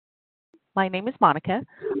My name is Monica.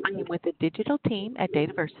 I am with the digital team at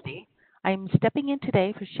DataVersity. I am stepping in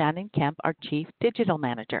today for Shannon Kemp, our Chief Digital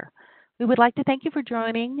Manager. We would like to thank you for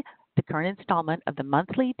joining the current installment of the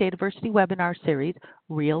monthly DataVersity webinar series,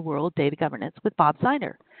 Real World Data Governance with Bob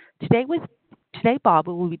Siner. Today, Bob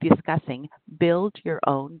will be discussing Build Your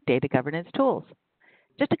Own Data Governance Tools.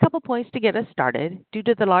 Just a couple points to get us started. Due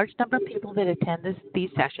to the large number of people that attend these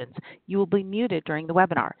sessions, you will be muted during the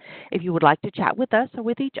webinar. If you would like to chat with us or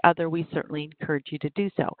with each other, we certainly encourage you to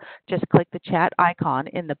do so. Just click the chat icon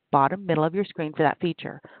in the bottom middle of your screen for that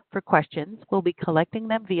feature. For questions, we'll be collecting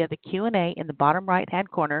them via the Q&A in the bottom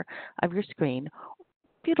right-hand corner of your screen.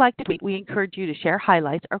 If you'd like to tweet, we encourage you to share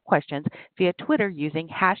highlights or questions via Twitter using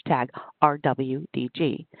hashtag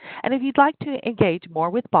RWDG. And if you'd like to engage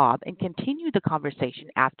more with Bob and continue the conversation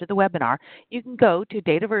after the webinar, you can go to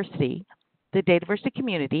Dataversity, the Dataversity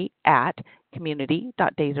community at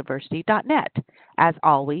community.dataversity.net. As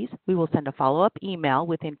always, we will send a follow-up email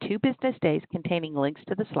within 2 business days containing links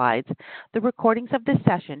to the slides, the recordings of this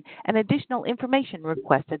session, and additional information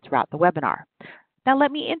requested throughout the webinar. Now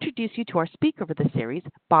let me introduce you to our speaker for the series,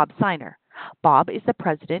 Bob Siner. Bob is the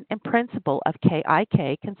president and principal of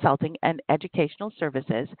KIK Consulting and Educational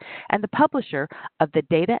Services and the publisher of the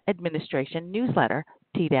Data Administration newsletter,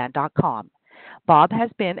 tdan.com. Bob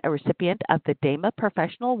has been a recipient of the DAMA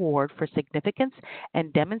Professional Award for Significance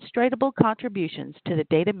and Demonstrable Contributions to the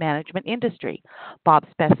Data Management Industry. Bob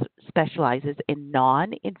specializes in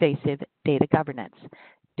non-invasive data governance,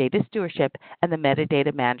 data stewardship, and the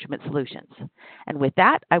metadata management solutions. And with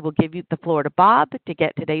that, I will give you the floor to Bob to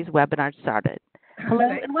get today's webinar started. Hello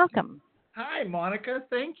and welcome. Hi, Monica.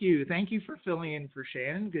 Thank you. Thank you for filling in for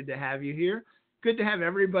Shannon. Good to have you here. Good to have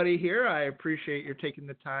everybody here. I appreciate your taking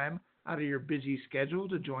the time out of your busy schedule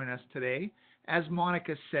to join us today. As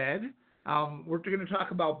Monica said, we're going to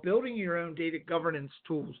talk about building your own data governance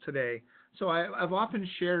tools today. So I've often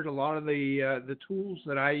shared a lot of the tools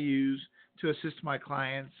that I use to assist my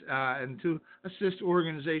clients and to assist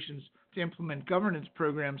organizations to implement governance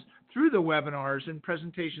programs through the webinars and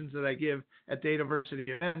presentations that I give at DataVersity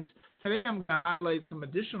events. Today I'm going to highlight some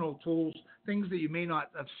additional tools, things that you may not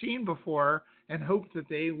have seen before, and hope that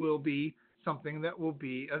they will be something that will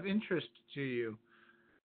be of interest to you.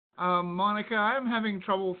 Monica, I'm having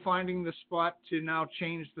trouble finding the spot to now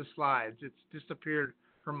change the slides. It's disappeared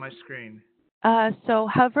from my screen. So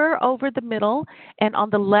hover over the middle, and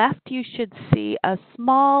on the left you should see a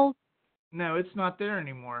small... No, it's not there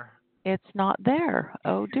anymore. It's not there.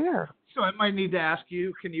 Oh, dear. So I might need to ask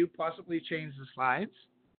you, can you possibly change the slides?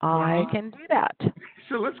 I can do that.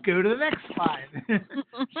 So let's go to the next slide.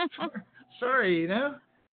 Sorry,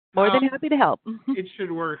 More than happy to help. It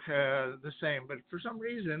should work the same, but for some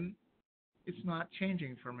reason, it's not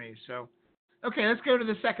changing for me. So, okay, let's go to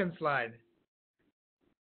the second slide.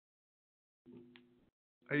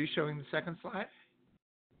 Are you showing the second slide?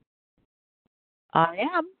 I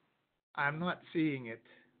am. I'm not seeing it.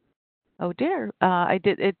 Oh dear. I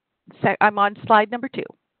did it. I'm on slide number 2.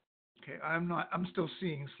 Okay, I'm not. I'm still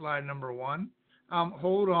seeing slide number 1.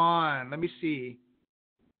 Hold on. Let me see.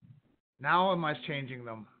 Now am I changing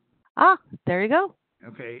them? Ah, there you go.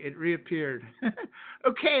 Okay, it reappeared.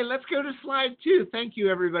 Okay, let's go to slide 2. Thank you,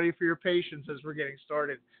 everybody, for your patience as we're getting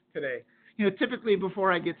started today. Typically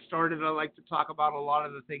before I get started, I like to talk about a lot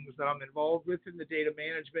of the things that I'm involved with in the data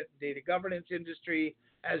management and data governance industry.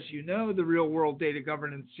 As you know, the Real World Data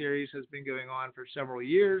Governance series has been going on for several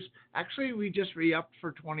years. Actually, we just re-upped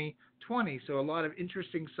for 2020, so a lot of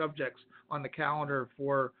interesting subjects on the calendar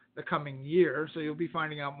for the coming year, so you'll be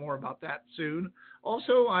finding out more about that soon.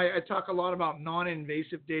 Also, I talk a lot about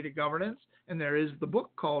non-invasive data governance, and there is the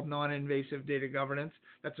book called Non-Invasive Data Governance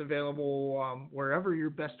that's available wherever your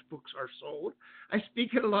best books are sold. I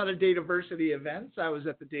speak at a lot of DataVersity events. I was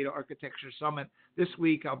at the Data Architecture Summit this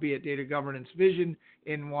week. I'll be at Data Governance Vision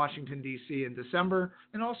in Washington, D.C. in December,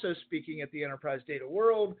 and also speaking at the Enterprise Data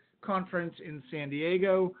World Conference in San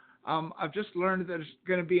Diego. I've just learned that there's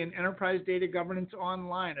going to be an Enterprise Data Governance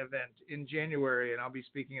Online event in January, and I'll be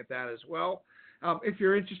speaking at that as well. If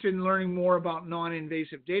you're interested in learning more about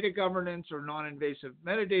non-invasive data governance or non-invasive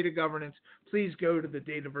metadata governance, please go to the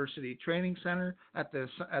DataVersity Training Center at the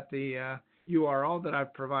URL that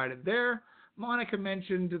I've provided there. Monica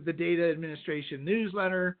mentioned the Data Administration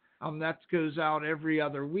newsletter. That goes out every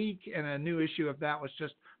other week, and a new issue of that was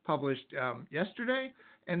just published yesterday.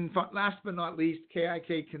 And last but not least,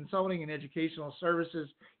 KIK Consulting and Educational Services.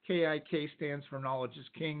 KIK stands for Knowledge is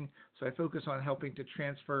King. So I focus on helping to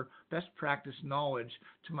transfer best practice knowledge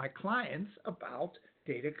to my clients about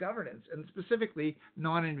data governance, and specifically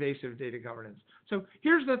non-invasive data governance. So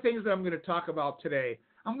here's the things that I'm going to talk about today.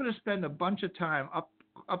 I'm going to spend a bunch of time up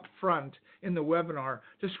front in the webinar,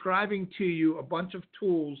 describing to you a bunch of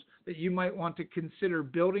tools that you might want to consider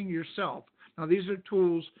building yourself. Now, these are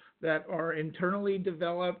tools that are internally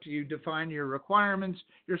developed. You define your requirements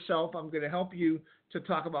yourself. I'm going to help you to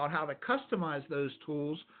talk about how to customize those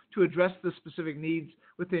tools to address the specific needs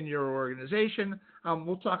within your organization.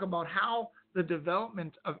 We'll talk about how the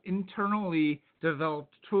development of internally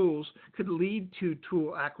developed tools could lead to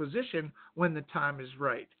tool acquisition when the time is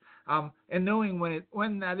right. And knowing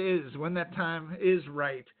when that time is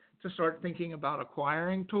right to start thinking about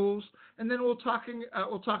acquiring tools. And then we'll talk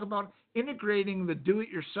about integrating the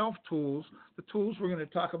do-it-yourself tools, the tools we're going to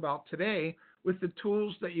talk about today, with the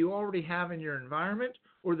tools that you already have in your environment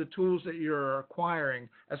or the tools that you're acquiring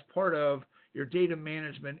as part of your data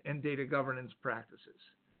management and data governance practices.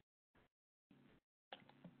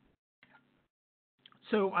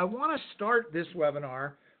 So I want to start this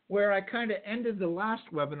webinar where I kind of ended the last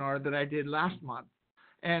webinar that I did last month.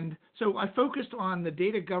 And so I focused on the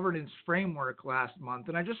data governance framework last month,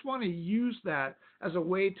 and I just want to use that as a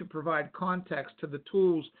way to provide context to the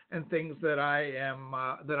tools and things that I'm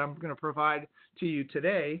going to provide to you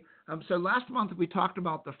today. So last month we talked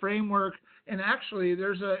about the framework, and actually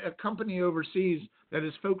there's a company overseas that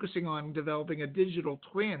is focusing on developing a digital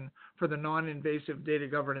twin for the non-invasive data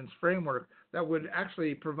governance framework that would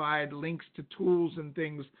actually provide links to tools and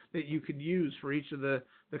things that you could use for each of the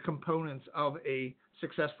components of a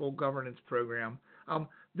successful governance program.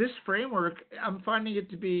 This framework, I'm finding it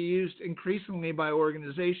to be used increasingly by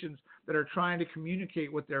organizations that are trying to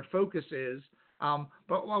communicate what their focus is,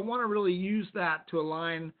 but I want to really use that to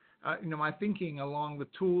align my thinking along the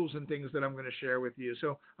tools and things that I'm going to share with you.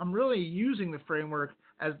 So I'm really using the framework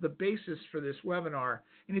as the basis for this webinar.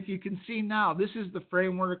 And if you can see now, this is the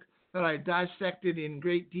framework that I dissected in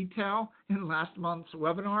great detail in last month's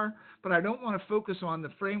webinar, but I don't want to focus on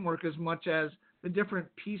the framework as much as the different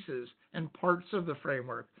pieces and parts of the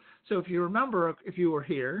framework. So if you remember, if you were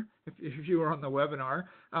here, if you were on the webinar,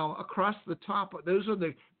 across the top, those are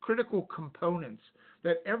the critical components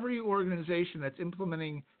that every organization that's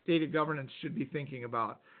implementing data governance should be thinking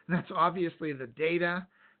about. And that's obviously the data,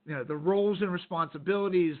 the roles and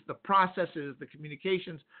responsibilities, the processes, the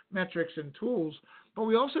communications, metrics, and tools. But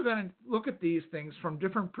we also got to look at these things from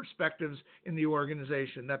different perspectives in the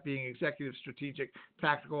organization, that being executive, strategic,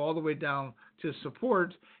 tactical, all the way down to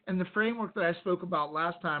support. And the framework that I spoke about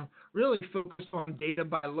last time really focused on data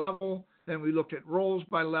by level. Then we looked at roles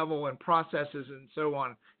by level and processes and so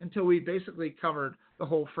on until we basically covered the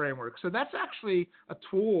whole framework. So that's actually a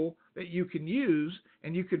tool that you can use,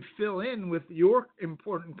 and you could fill in with your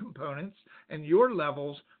important components and your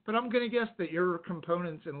levels, but I'm going to guess that your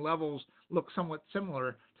components and levels look somewhat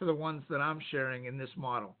similar to the ones that I'm sharing in this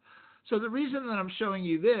model. So the reason that I'm showing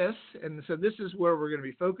you this, and so this is where we're going to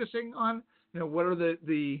be focusing on, what are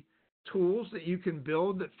the tools that you can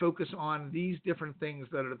build that focus on these different things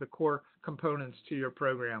that are the core components to your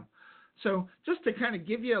program. So just to kind of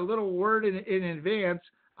give you a little word in advance,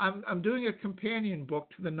 I'm doing a companion book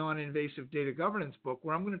to the non-invasive data governance book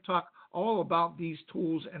where I'm going to talk all about these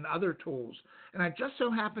tools and other tools. And I just so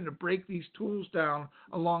happen to break these tools down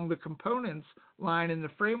along the components line in the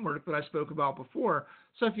framework that I spoke about before.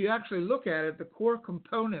 So if you actually look at it, the core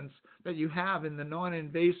components that you have in the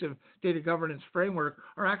non-invasive data governance framework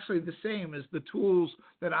are actually the same as the tools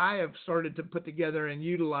that I have started to put together and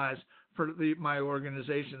utilize for my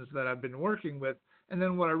organizations that I've been working with. And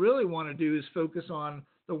then what I really want to do is focus on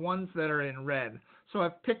the ones that are in red. So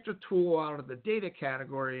I've picked a tool out of the data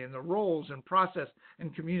category and the roles and process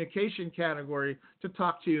and communication category to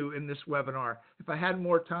talk to you in this webinar. If I had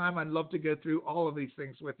more time, I'd love to go through all of these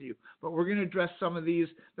things with you. But we're going to address some of these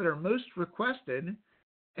that are most requested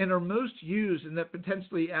and are most used and that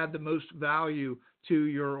potentially add the most value to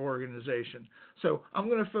your organization. So I'm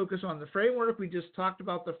going to focus on the framework. We just talked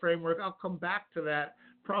about the framework. I'll come back to that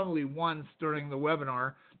probably once during the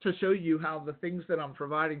webinar to show you how the things that I'm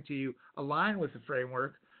providing to you align with the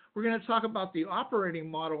framework. We're going to talk about the operating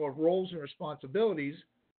model of roles and responsibilities.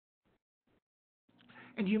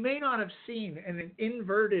 And you may not have seen an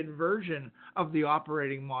inverted version of the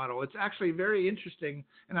operating model. It's actually very interesting,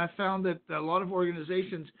 and I found that a lot of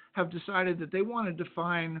organizations have decided that they want to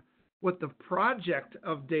define what the project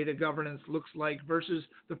of data governance looks like versus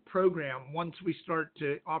the program once we start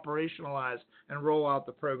to operationalize and roll out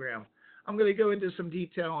the program. I'm going to go into some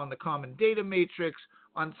detail on the common data matrix,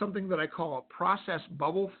 on something that I call a process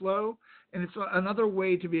bubble flow, and it's another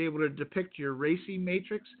way to be able to depict your RACI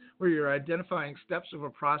matrix, where you're identifying steps of a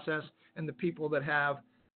process and the people that have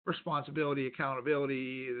responsibility,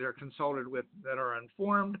 accountability, they're consulted with, that are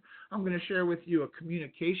informed. I'm going to share with you a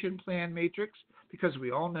communication plan matrix, because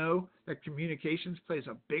we all know that communications plays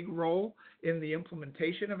a big role in the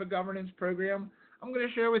implementation of a governance program. I'm going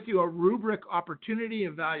to share with you a rubric opportunity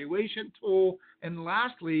evaluation tool. And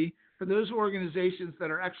lastly, for those organizations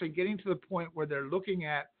that are actually getting to the point where they're looking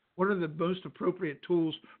at what are the most appropriate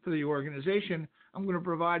tools for the organization, I'm going to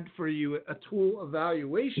provide for you a tool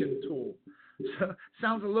evaluation tool. So,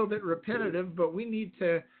 sounds a little bit repetitive, but we need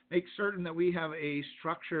to make certain that we have a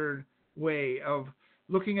structured way of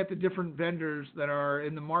looking at the different vendors that are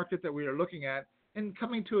in the market that we are looking at and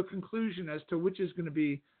coming to a conclusion as to which is going to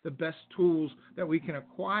be the best tools that we can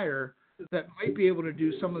acquire that might be able to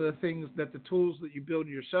do some of the things that the tools that you build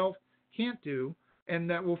yourself can't do, and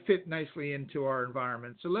that will fit nicely into our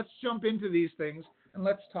environment. So let's jump into these things and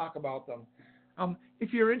let's talk about them.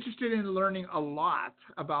 If you're interested in learning a lot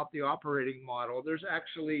about the operating model,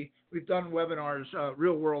 we've done webinars,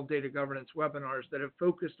 real world data governance webinars that have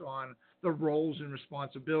focused on the roles and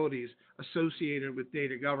responsibilities associated with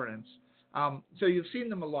data governance. So you've seen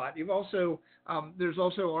them a lot. There's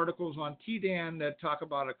also articles on TDAN that talk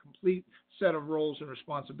about a complete set of roles and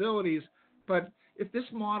responsibilities. But if this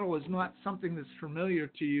model is not something that's familiar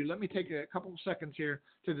to you, let me take a couple of seconds here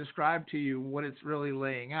to describe to you what it's really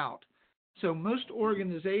laying out. So most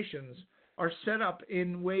organizations are set up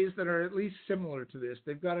in ways that are at least similar to this.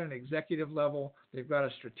 They've got an executive level, they've got a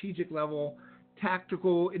strategic level,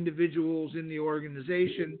 tactical individuals in the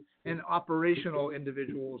organization, and operational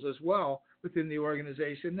individuals as well within the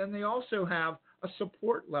organization. Then they also have a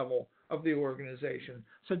support level of the organization.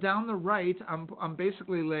 So down the right, I'm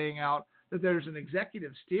basically laying out that there's an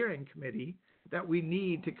executive steering committee that we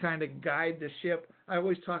need to kind of guide the ship. I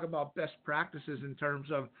always talk about best practices in terms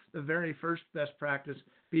of the very first best practice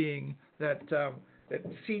being that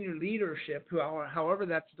senior leadership, however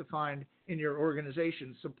that's defined in your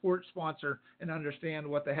organization, support, sponsor, and understand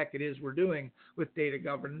what the heck it is we're doing with data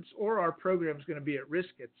governance, or our program's going to be at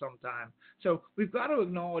risk at some time. So we've got to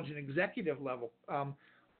acknowledge an executive level.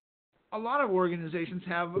 A lot of organizations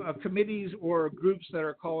have committees or groups that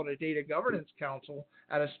are called a data governance council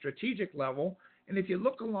at a strategic level. And if you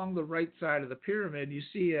look along the right side of the pyramid, you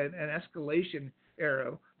see an escalation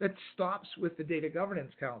arrow that stops with the data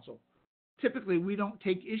governance council. Typically, we don't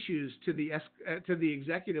take issues to the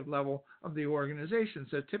executive level of the organization.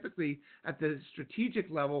 So typically, at the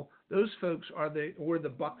strategic level, those folks are where the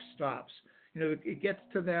buck stops. It gets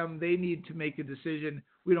to them. They need to make a decision.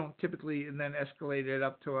 We don't typically and then escalate it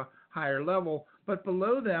up to a higher level. But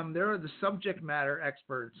below them, there are the subject matter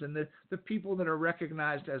experts and the people that are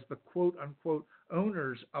recognized as the quote unquote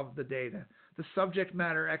owners of the data. The subject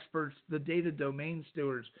matter experts, the data domain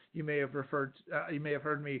stewards, you may have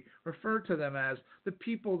heard me refer to them as the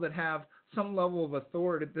people that have some level of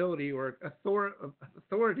authority or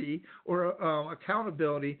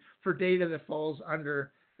accountability for data that falls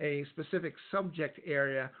under a specific subject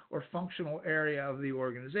area or functional area of the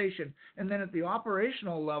organization. And then at the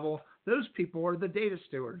operational level, those people are the data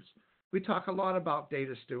stewards. We talk a lot about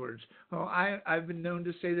data stewards. Well, I've been known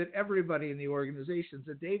to say that everybody in the organization is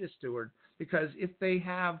a data steward, because if they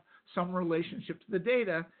have some relationship to the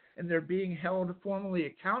data and they're being held formally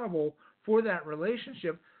accountable for that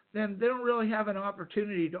relationship, then they don't really have an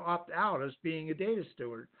opportunity to opt out as being a data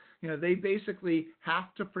steward. They basically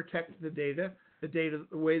have to protect the data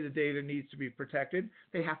the way the data needs to be protected.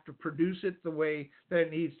 They have to produce it the way that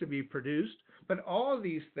it needs to be produced. But all of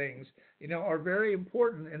these things, are very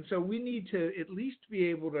important. And so we need to at least be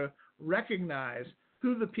able to recognize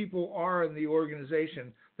who the people are in the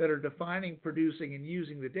organization that are defining, producing, and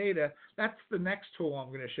using the data. That's the next tool I'm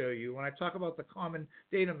going to show you. When I talk about the common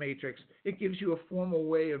data matrix, it gives you a formal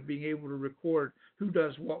way of being able to record who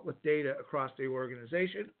does what with data across the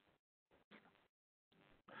organization.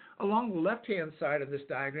 Along the left-hand side of this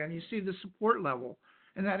diagram, you see the support level,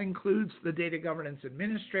 and that includes the data governance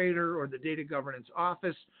administrator or the data governance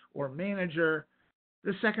office or manager.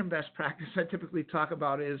 The second best practice I typically talk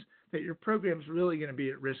about is that your program's really going to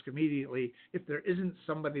be at risk immediately if there isn't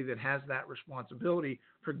somebody that has that responsibility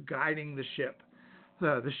for guiding the ship.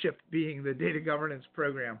 The ship being the data governance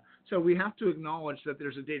program. So we have to acknowledge that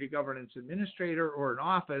there's a data governance administrator or an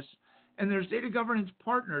office, and there's data governance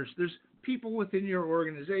partners. There's people within your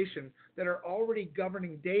organization that are already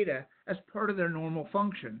governing data as part of their normal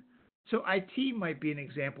function. So IT might be an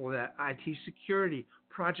example of that. IT security,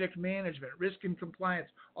 project management, risk and compliance,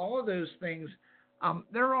 all of those things,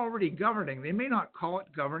 they're already governing. They may not call it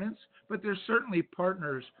governance, but they're certainly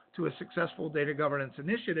partners to a successful data governance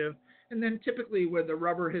initiative. And then typically where the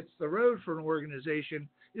rubber hits the road for an organization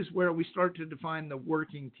is where we start to define the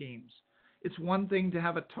working teams. It's one thing to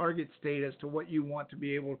have a target state as to what you want to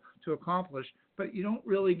be able to accomplish, but you don't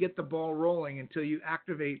really get the ball rolling until you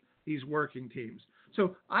activate these working teams.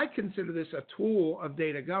 So I consider this a tool of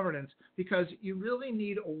data governance because you really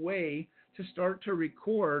need a way to start to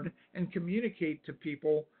record and communicate to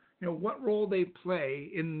people, what role they play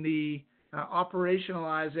in the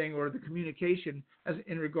operationalizing or the communication as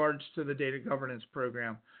in regards to the data governance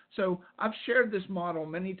program. So I've shared this model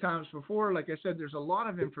many times before. Like I said, there's a lot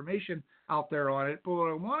of information out there on it, but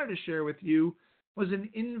what I wanted to share with you was an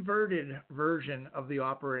inverted version of the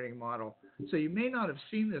operating model. So you may not have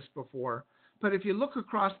seen this before, but if you look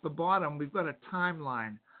across the bottom, we've got a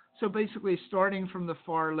timeline. So basically starting from the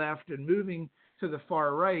far left and moving to the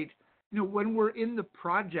far right, when we're in the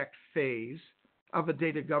project phase of a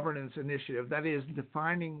data governance initiative, that is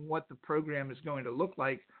defining what the program is going to look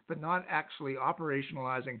like, but not actually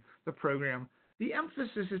operationalizing the program, the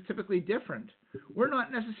emphasis is typically different. We're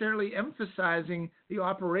not necessarily emphasizing the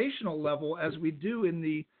operational level as we do in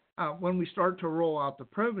the when we start to roll out the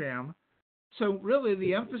program. So really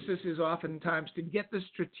the emphasis is oftentimes to get the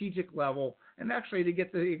strategic level and actually to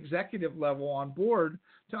get the executive level on board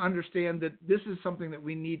to understand that this is something that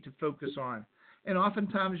we need to focus on. And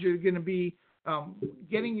oftentimes you're going to be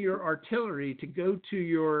getting your artillery to go to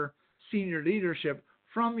your senior leadership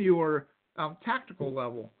from your tactical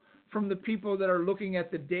level, from the people that are looking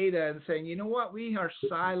at the data and saying, you know what, we are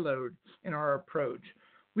siloed in our approach.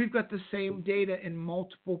 We've got the same data in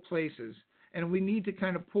multiple places, and we need to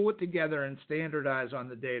kind of pull it together and standardize on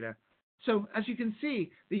the data. So as you can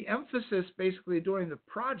see, the emphasis basically during the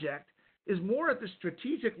project is more at the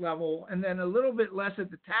strategic level and then a little bit less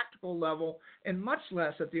at the tactical level and much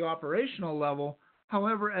less at the operational level.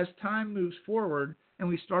 However, as time moves forward and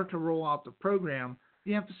we start to roll out the program,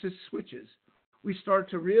 the emphasis switches. We start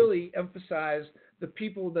to really emphasize the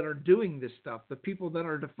people that are doing this stuff, the people that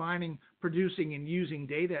are defining, producing, and using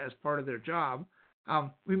data as part of their job.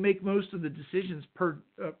 We make most of the decisions per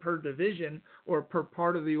division or per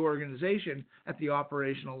part of the organization at the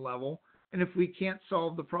operational level. And if we can't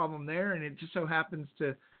solve the problem there, and it just so happens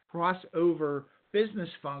to cross over business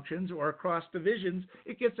functions or across divisions,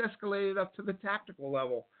 it gets escalated up to the tactical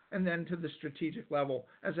level and then to the strategic level,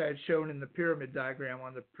 as I had shown in the pyramid diagram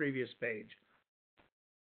on the previous page.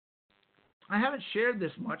 I haven't shared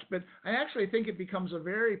this much, but I actually think it becomes a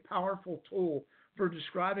very powerful tool for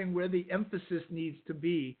describing where the emphasis needs to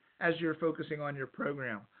be as you're focusing on your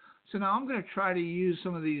program. So now I'm going to try to use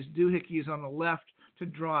some of these doohickeys on the left to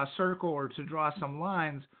draw a circle or to draw some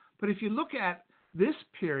lines. But if you look at this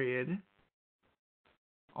period,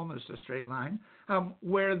 almost a straight line,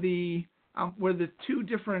 where the two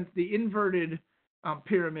different, the inverted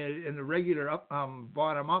pyramid and the regular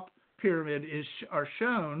bottom up pyramid are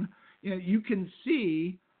shown, you can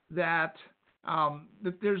see that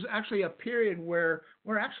that there's actually a period where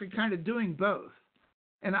we're actually kind of doing both.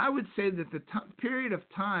 And I would say that the period of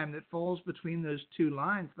time that falls between those two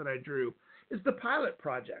lines that I drew is the pilot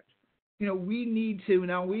project. We need to,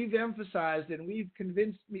 now we've emphasized and we've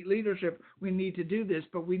convinced leadership we need to do this,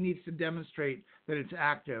 but we need to demonstrate that it's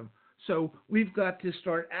active. So we've got to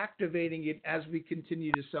start activating it as we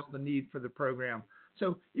continue to sell the need for the program.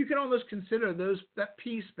 So you can almost consider that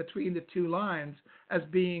piece between the two lines as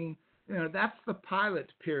being, that's the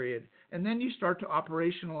pilot period. And then you start to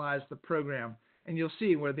operationalize the program, and you'll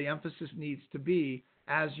see where the emphasis needs to be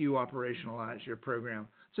as you operationalize your program.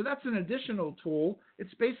 So that's an additional tool.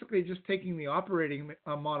 It's basically just taking the operating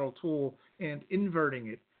model tool and inverting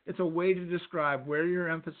it. It's a way to describe where your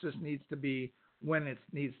emphasis needs to be when it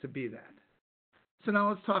needs to be that. So now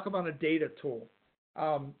let's talk about a data tool,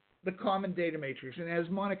 the common data matrix. And as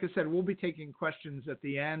Monica said, we'll be taking questions at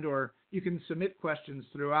the end, or you can submit questions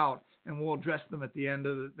throughout, and we'll address them at the end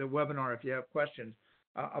of the webinar if you have questions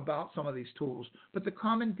about some of these tools. But the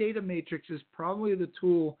common data matrix is probably the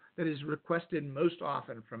tool that is requested most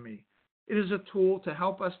often from me. It is a tool to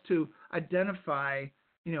help us to identify,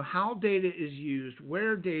 how data is used,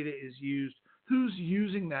 where data is used, who's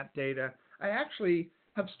using that data. I actually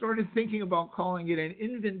have started thinking about calling it an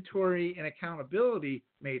inventory and accountability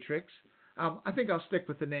matrix. I think I'll stick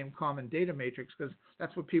with the name Common Data Matrix because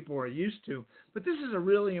that's what people are used to. But this is a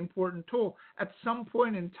really important tool. At some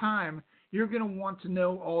point in time, you're going to want to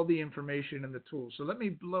know all the information in the tool. So let me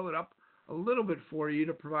blow it up a little bit for you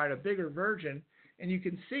to provide a bigger version. And you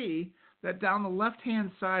can see that down the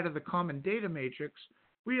left-hand side of the Common Data Matrix,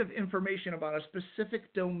 we have information about a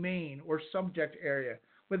specific domain or subject area,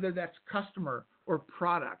 whether that's customer or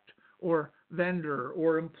product or vendor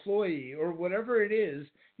or employee or whatever it is.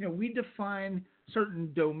 We define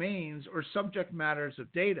certain domains or subject matters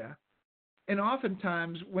of data. And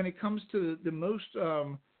oftentimes when it comes to the most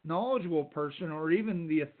knowledgeable person or even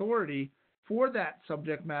the authority for that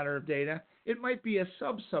subject matter of data, it might be a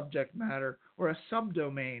sub-subject matter or a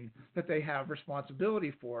subdomain that they have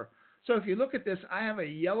responsibility for. So if you look at this, I have a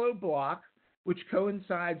yellow block which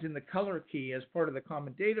coincides in the color key as part of the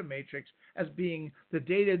common data matrix as being the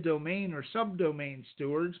data domain or subdomain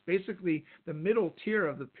stewards, basically the middle tier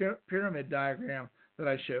of the pyramid diagram that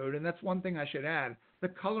I showed. And that's one thing I should add. The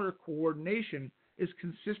color coordination is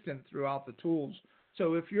consistent throughout the tools.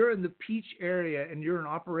 So if you're in the peach area and you're an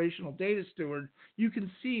operational data steward, you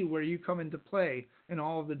can see where you come into play in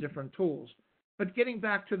all of the different tools. But getting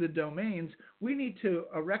back to the domains, we need to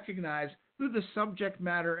recognize who the subject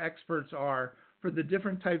matter experts are for the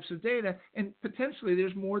different types of data, and potentially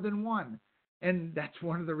there's more than one. And that's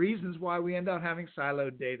one of the reasons why we end up having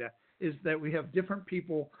siloed data, is that we have different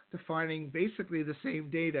people defining basically the same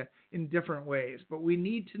data in different ways. But we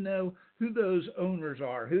need to know who those owners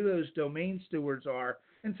are, who those domain stewards are.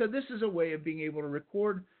 And so this is a way of being able to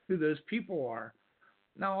record who those people are.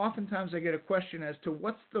 Now, oftentimes I get a question as to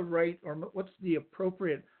what's the right or what's the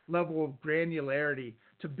appropriate level of granularity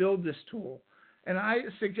to build this tool. And I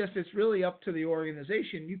suggest it's really up to the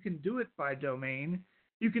organization. You can do it by domain.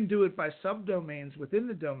 You can do it by subdomains within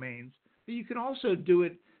the domains. But you can also do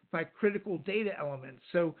it by critical data elements.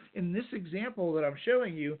 So in this example that I'm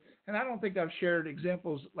showing you, and I don't think I've shared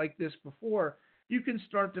examples like this before, you can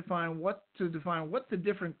start to define what the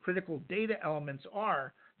different critical data elements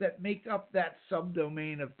are that make up that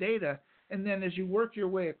subdomain of data. And then as you work your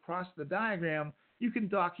way across the diagram, you can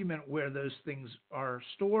document where those things are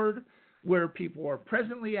stored, where people are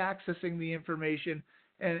presently accessing the information,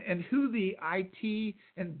 and who the IT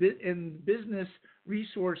and business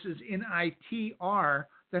resources in IT are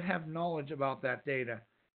that have knowledge about that data.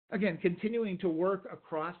 Again, continuing to work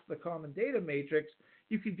across the common data matrix,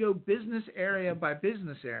 you could go business area by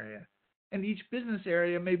business area. And each business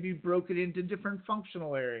area may be broken into different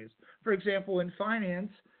functional areas. For example, in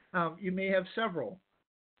finance, you may have several.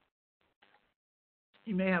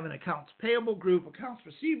 You may have an accounts payable group, accounts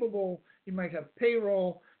receivable, you might have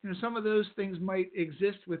payroll. Some of those things might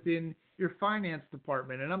exist within your finance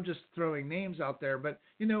department. And I'm just throwing names out there, but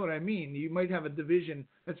you know what I mean. You might have a division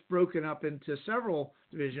that's broken up into several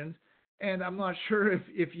divisions. And I'm not sure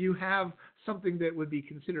if you have something that would be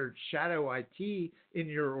considered shadow IT in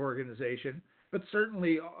your organization, but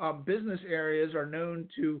certainly business areas are known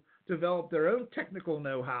to develop their own technical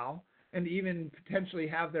know-how and even potentially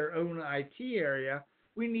have their own IT area.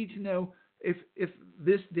 We need to know if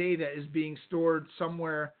this data is being stored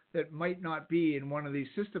somewhere that might not be in one of these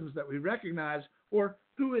systems that we recognize, or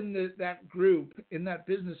who in that group, in that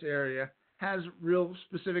business area, has real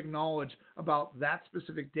specific knowledge about that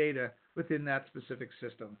specific data within that specific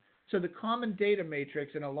system. So the common data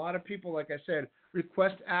matrix, and a lot of people, like I said,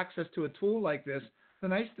 request access to a tool like this. The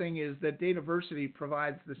nice thing is that DATAVERSITY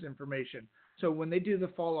provides this information. So when they do the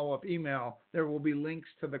follow-up email, there will be links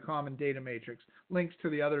to the common data matrix, links to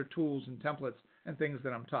the other tools and templates and things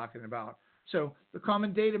that I'm talking about. So the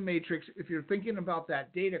common data matrix, if you're thinking about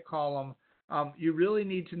that data column, you really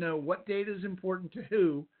need to know what data is important to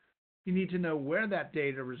who. You need to know where that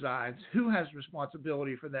data resides, who has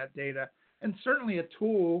responsibility for that data, and certainly a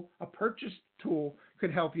tool, a purchase tool,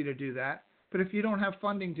 could help you to do that. But if you don't have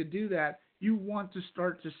funding to do that, you want to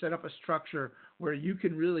start to set up a structure where you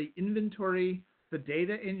can really inventory the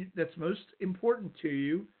data that's most important to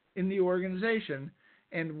you in the organization,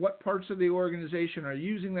 and what parts of the organization are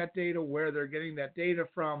using that data, where they're getting that data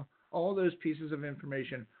from. All those pieces of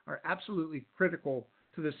information are absolutely critical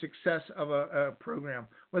to the success of a program,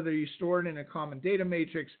 whether you store it in a common data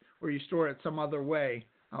matrix or you store it some other way.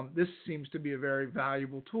 This seems to be a very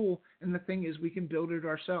valuable tool, and the thing is we can build it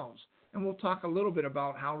ourselves. And we'll talk a little bit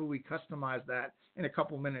about how do we customize that in a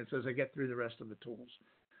couple minutes as I get through the rest of the tools.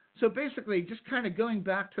 So basically, just kind of going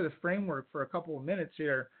back to the framework for a couple of minutes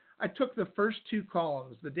here, I took the first two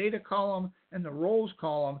columns, the data column and the roles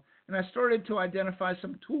column, and I started to identify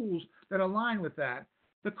some tools that align with that.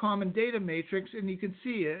 The common data matrix, and you can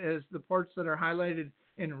see as the parts that are highlighted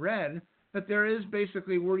in red, that there is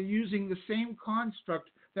basically, we're using the same construct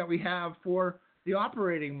that we have for the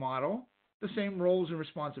operating model, the same roles and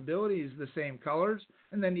responsibilities, the same colors,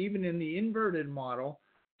 and then even in the inverted model,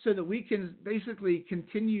 so that we can basically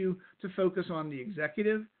continue to focus on the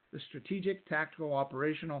executive, the strategic, tactical,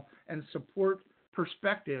 operational, and support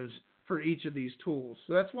perspectives for each of these tools.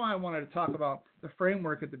 So that's why I wanted to talk about the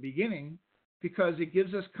framework at the beginning, because it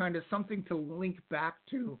gives us kind of something to link back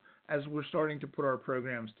to as we're starting to put our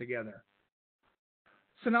programs together.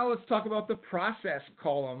 So now let's talk about the process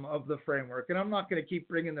column of the framework. And I'm not going to keep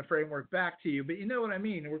bringing the framework back to you, but you know what I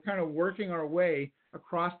mean. We're kind of working our way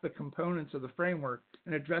across the components of the framework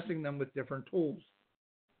and addressing them with different tools.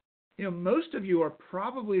 Most of you are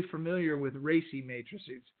probably familiar with RACI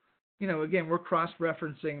matrices. Again, we're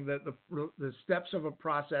cross-referencing the steps of a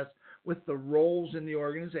process with the roles in the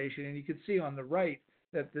organization, and you can see on the right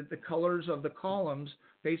that the colors of the columns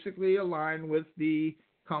basically align with the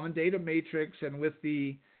common data matrix and with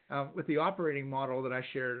the operating model that I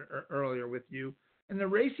shared earlier with you. And the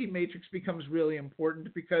RACI matrix becomes really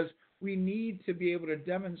important because we need to be able to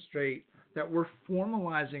demonstrate that we're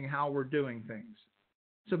formalizing how we're doing things.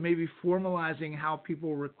 So maybe formalizing how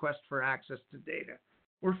people request for access to data.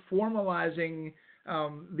 We're formalizing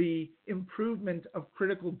the improvement of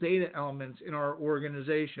critical data elements in our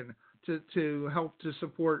organization to help to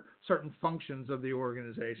support certain functions of the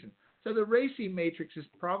organization. So the RACI matrix is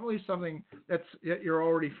probably something that you're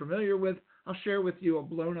already familiar with. I'll share with you a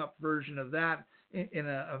blown up version of that in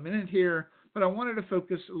a minute here, but I wanted to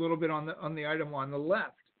focus a little bit on the item on the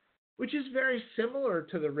left, which is very similar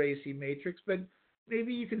to the RACI matrix, but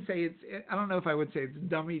maybe you can say I don't know if I would say it's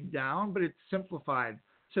dummied down, but it's simplified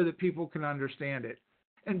so that people can understand it.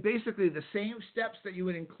 And basically the same steps that you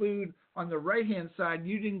would include on the right-hand side,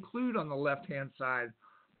 you'd include on the left-hand side.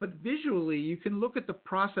 But visually, you can look at the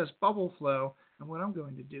process bubble flow, and what I'm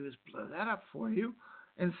going to do is blow that up for you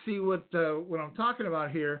and see what I'm talking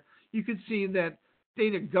about here. You can see that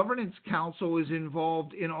Data Governance Council is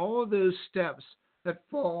involved in all of those steps that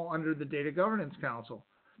fall under the Data Governance Council.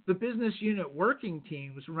 The business unit working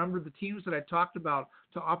teams, remember the teams that I talked about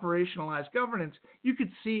to operationalize governance, you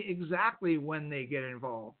could see exactly when they get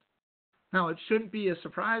involved. Now, it shouldn't be a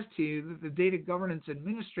surprise to you that the data governance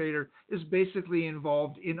administrator is basically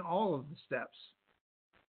involved in all of the steps.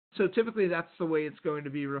 So typically that's the way it's going to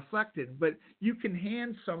be reflected, but you can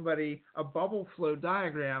hand somebody a bubble flow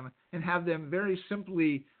diagram and have them very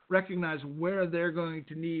simply recognize where they're going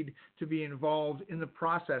to need to be involved in the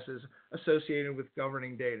processes associated with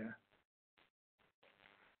governing data.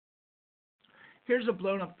 Here's a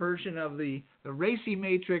blown up version of the RACI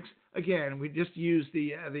matrix. Again, we just use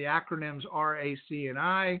the acronyms R, A, C, and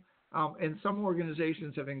I, and some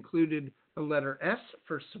organizations have included the letter S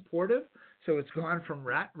for supportive. So it's gone from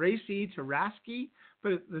RACI to RASCI,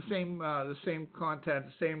 but the same content,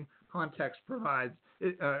 the same context provides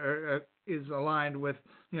is aligned with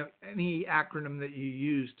any acronym that you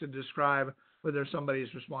use to describe whether somebody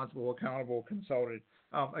is responsible, accountable, consulted.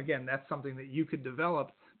 Again, that's something that you could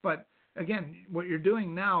develop. But again, what you're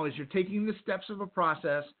doing now is you're taking the steps of a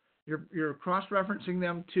process, you're cross-referencing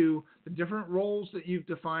them to the different roles that you've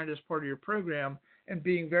defined as part of your program, and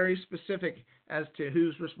being very specific as to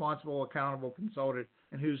who's responsible, accountable, consulted,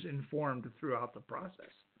 and who's informed throughout the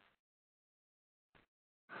process.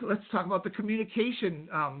 Let's talk about the communication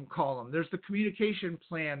column. There's the communication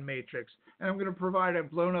plan matrix, and I'm going to provide a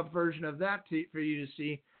blown-up version of that for you to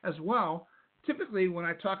see as well. Typically, when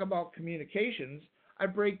I talk about communications, I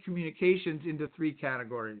break communications into three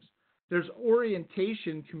categories. There's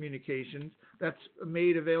orientation communications that's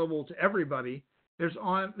made available to everybody. There's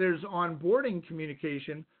onboarding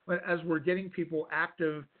communication, but as we're getting people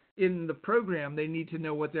active in the program, they need to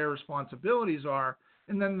know what their responsibilities are.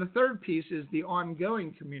 And then the third piece is the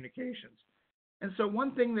ongoing communications. And so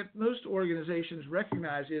one thing that most organizations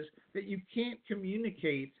recognize is that you can't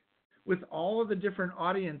communicate with all of the different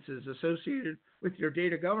audiences associated with your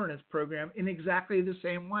data governance program in exactly the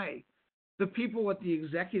same way. The people at the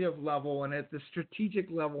executive level and at the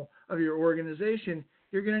strategic level of your organization,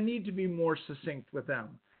 you're going to need to be more succinct with them.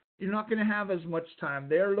 You're not going to have as much time.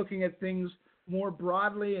 They're looking at things more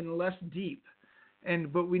broadly and less deep.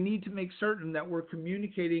 But we need to make certain that we're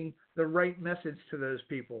communicating the right message to those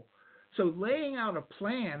people. So laying out a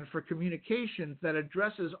plan for communications that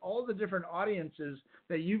addresses all the different audiences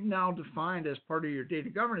that you've now defined as part of your data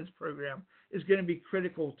governance program is going to be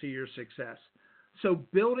critical to your success. So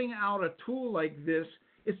building out a tool like this,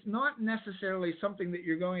 it's not necessarily something that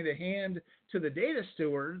you're going to hand to the data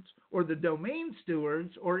stewards or the domain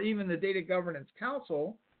stewards or even the Data Governance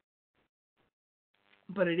Council,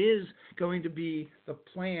 but it is going to be the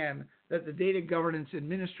plan that the Data Governance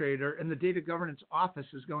Administrator and the Data Governance Office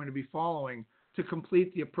is going to be following to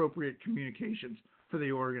complete the appropriate communications for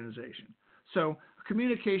the organization. So a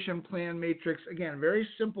communication plan matrix, again, very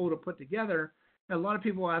simple to put together. And a lot of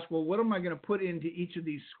people ask, well, what am I going to put into each of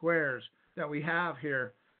these squares that we have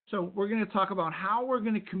here? So we're going to talk about how we're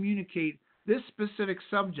going to communicate this specific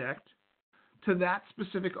subject to that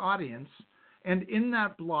specific audience. And in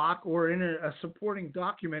that block or in a supporting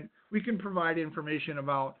document, we can provide information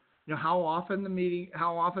about how often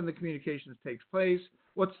the communications takes place,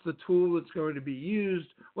 what's the tool that's going to be used,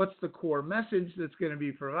 what's the core message that's going to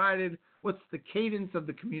be provided, what's the cadence of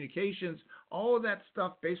the communications. All of that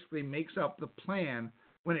stuff basically makes up the plan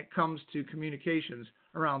when it comes to communications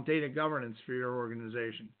around data governance for your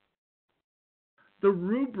organization. The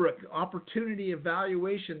rubric opportunity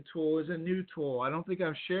evaluation tool is a new tool. I don't think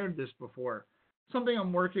I've shared this before. Something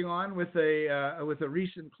I'm working on with a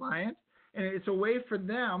recent client, and it's a way for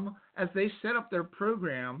them as they set up their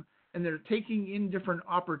program and they're taking in different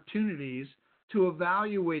opportunities to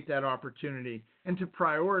evaluate that opportunity and to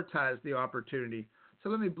prioritize the opportunity. So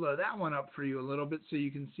let me blow that one up for you a little bit so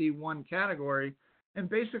you can see one category. And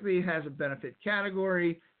basically it has a benefit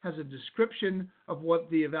category, has a description of what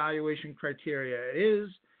the evaluation criteria is.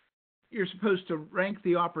 You're supposed to rank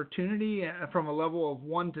the opportunity from a level of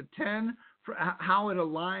 1 to 10 for how it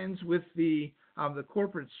aligns with the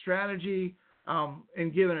corporate strategy, and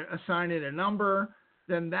assign it a number.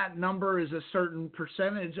 Then that number is a certain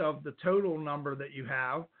percentage of the total number that you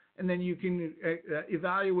have. And then you can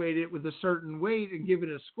evaluate it with a certain weight and give it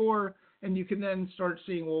a score. And you can then start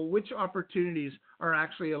seeing, well, which opportunities are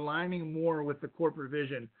actually aligning more with the corporate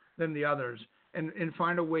vision than the others, and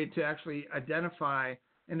find a way to actually identify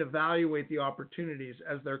and evaluate the opportunities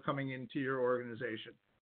as they're coming into your organization.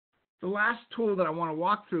 The last tool that I want to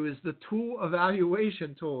walk through is the tool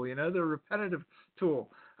evaluation tool, the repetitive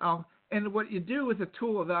tool. And what you do with the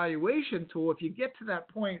tool evaluation tool, if you get to that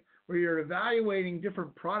point where you're evaluating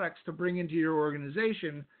different products to bring into your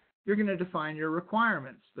organization, you're going to define your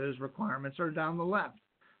requirements. Those requirements are down the left.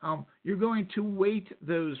 You're going to weight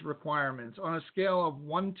those requirements on a scale of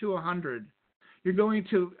 1 to 100. You're going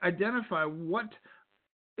to identify what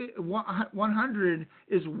 100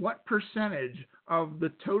 is what percentage of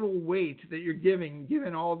the total weight that you're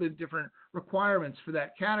given all the different requirements for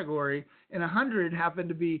that category, and 100 happen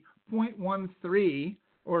to be 0.13,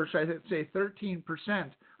 or should I say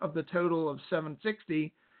 13% of the total of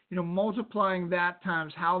 760. Multiplying that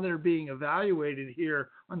times how they're being evaluated here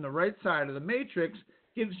on the right side of the matrix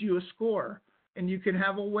gives you a score. And you can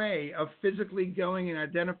have a way of physically going and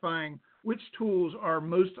identifying which tools are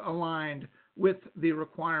most aligned with the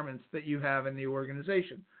requirements that you have in the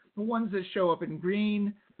organization. The ones that show up in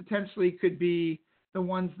green potentially could be the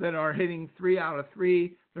ones that are hitting 3 out of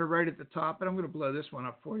 3. They're right at the top. And I'm going to blow this one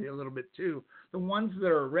up for you a little bit too. The ones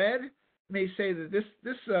that are red may say that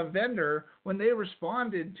this vendor, when they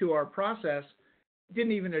responded to our process,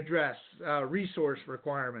 didn't even address resource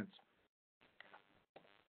requirements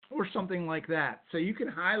or something like that. So you can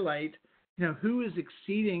highlight, who is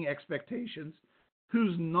exceeding expectations,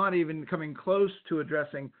 who's not even coming close to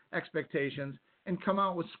addressing expectations, and come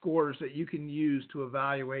out with scores that you can use to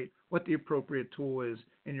evaluate what the appropriate tool is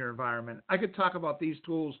in your environment. I could talk about these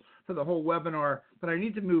tools for the whole webinar, but I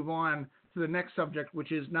need to move on to the next subject,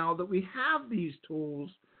 which is now that we have these tools,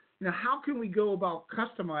 how can we go about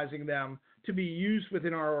customizing them to be used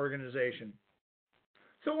within our organization?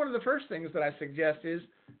 So one of the first things that I suggest is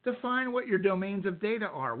define what your domains of data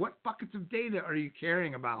are. What buckets of data are you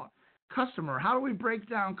caring about? Customer, how do we break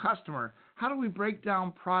down customer? How do we break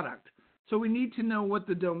down product? So we need to know what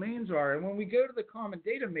the domains are. And when we go to the common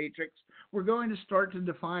data matrix, we're going to start to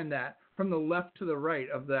define that from the left to the right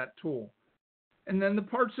of that tool. And then the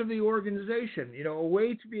parts of the organization, a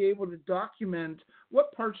way to be able to document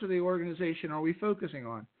what parts of the organization are we focusing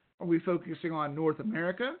on. Are we focusing on North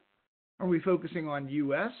America? Are we focusing on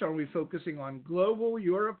US? Are we focusing on global,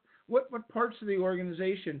 Europe? What parts of the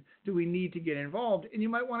organization do we need to get involved? And you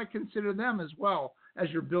might want to consider them as well as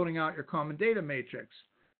you're building out your common data matrix.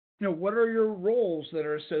 What are your roles that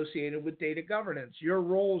are associated with data governance? Your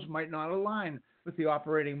roles might not align with the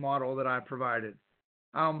operating model that I provided.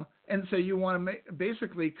 And so you want to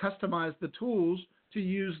basically customize the tools to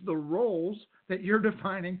use the roles that you're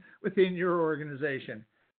defining within your organization.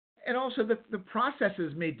 And also the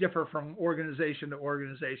processes may differ from organization to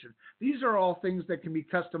organization. These are all things that can be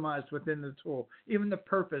customized within the tool, even the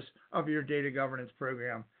purpose of your data governance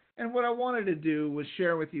program. And what I wanted to do was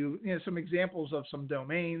share with you, some examples of some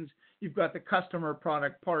domains. You've got the customer,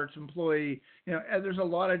 product, parts, employee. There's a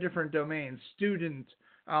lot of different domains, student,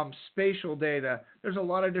 spatial data. There's a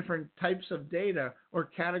lot of different types of data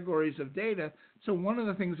or categories of data. So one of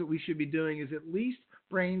the things that we should be doing is at least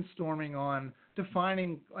brainstorming on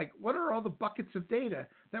defining, what are all the buckets of data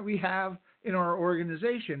that we have in our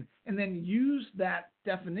organization, and then use that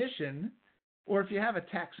definition, or if you have a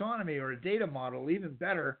taxonomy or a data model, even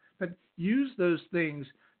better, but use those things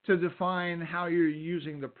to define how you're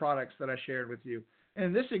using the products that I shared with you. And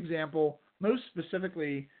in this example, most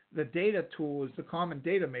specifically, the data tool is the common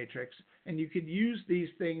data matrix, and you could use these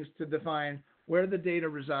things to define where the data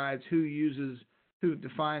resides, who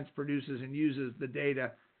defines, produces, and uses the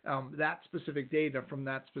data, that specific data from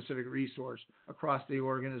that specific resource across the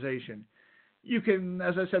organization. You can,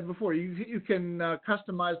 as I said before, you can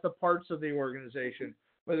customize the parts of the organization.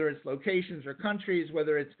 whether it's locations or countries,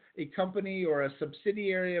 whether it's a company or a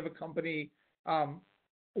subsidiary of a company,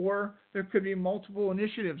 or there could be multiple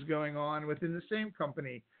initiatives going on within the same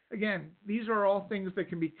company. Again, these are all things that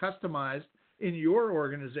can be customized in your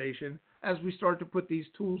organization as we start to put these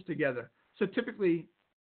tools together. So typically,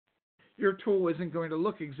 your tool isn't going to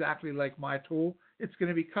look exactly like my tool. It's going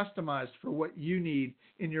to be customized for what you need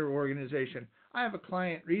in your organization. I have a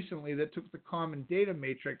client recently that took the common data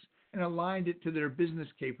matrix and aligned it to their business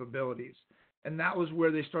capabilities. And that was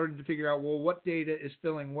where they started to figure out, well, what data is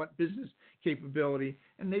filling what business capability?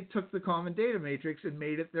 And they took the common data matrix and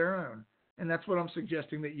made it their own. And that's what I'm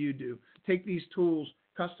suggesting that you do. Take these tools,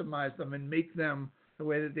 customize them, and make them the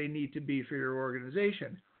way that they need to be for your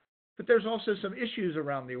organization. But there's also some issues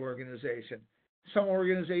around the organization. Some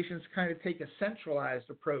organizations kind of take a centralized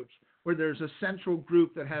approach where there's a central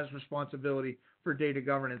group that has responsibility for data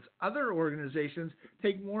governance. Other organizations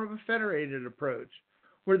take more of a federated approach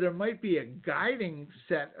where there might be a guiding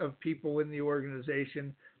set of people in the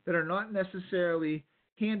organization that are not necessarily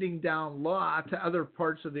handing down law to other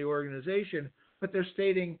parts of the organization, but they're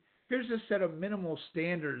stating, here's a set of minimal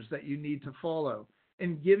standards that you need to follow,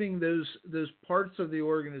 and giving those parts of the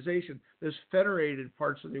organization, those federated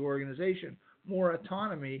parts of the organization, more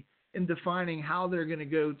autonomy in defining how they're going to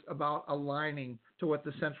go about aligning to what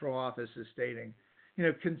the central office is stating.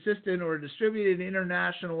 Consistent or distributed,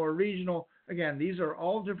 international or regional, again, these are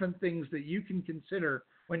all different things that you can consider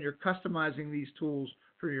when you're customizing these tools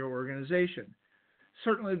for your organization.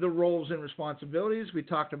 Certainly the roles and responsibilities we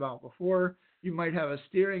talked about before. You might have a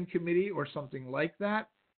steering committee or something like that.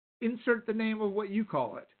 Insert the name of what you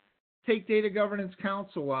call it. Take Data Governance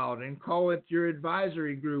Council out and call it your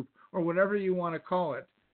advisory group or whatever you want to call it.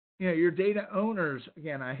 Your data owners,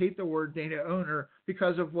 again, I hate the word data owner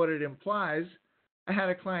because of what it implies. I had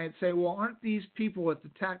a client say, well, aren't these people at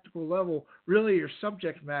the tactical level really your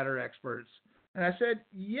subject matter experts? And I said,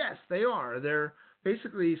 yes, they are. They're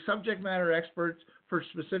basically subject matter experts for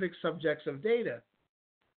specific subjects of data.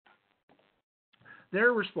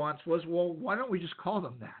 Their response was, well, why don't we just call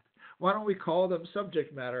them that? Why don't we call them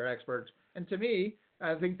subject matter experts? And to me,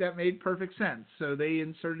 I think that made perfect sense. So they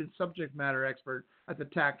inserted subject matter expert at the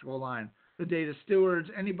tactical line. The data stewards,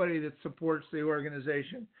 anybody that supports the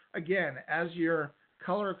organization. Again, as you're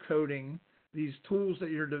color coding these tools that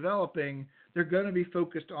you're developing, they're going to be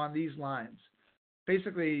focused on these lines.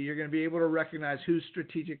 Basically, you're going to be able to recognize who's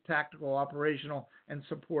strategic, tactical, operational, and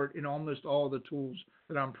support in almost all the tools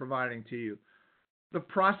that I'm providing to you. The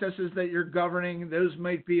processes that you're governing, those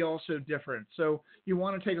might be also different. So you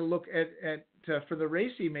want to take a look at for the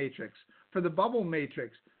RACI matrix, for the bubble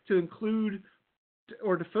matrix, to include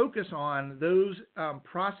or to focus on those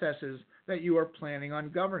processes that you are planning on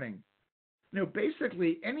governing.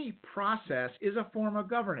 Basically, any process is a form of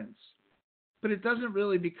governance, but it doesn't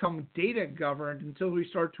really become data governed until we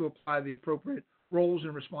start to apply the appropriate roles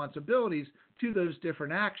and responsibilities to those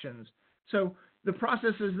different actions. So the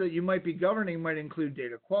processes that you might be governing might include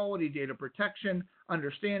data quality, data protection,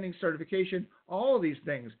 understanding, certification, all of these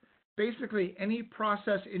things. Basically, any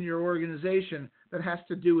process in your organization that has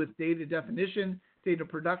to do with data definition, data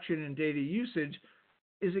production, and data usage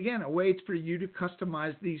is, again, a way for you to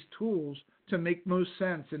customize these tools to make most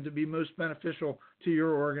sense and to be most beneficial to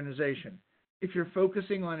your organization. If you're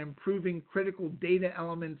focusing on improving critical data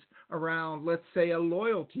elements around, let's say, a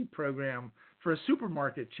loyalty program for a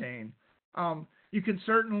supermarket chain, you can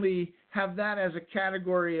certainly have that as a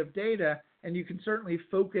category of data, and you can certainly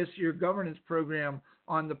focus your governance program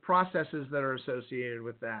on the processes that are associated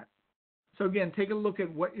with that. So again, take a look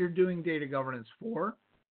at what you're doing data governance for,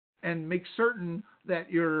 and make certain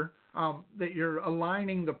that you're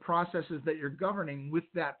aligning the processes that you're governing with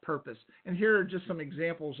that purpose. And here are just some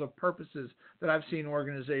examples of purposes that I've seen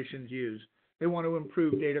organizations use. They want to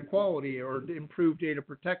improve data quality or improve data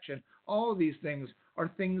protection. All of these things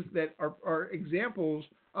are things that are examples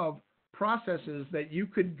of processes that you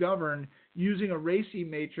could govern using a RACI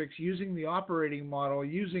matrix, using the operating model,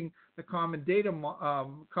 using the common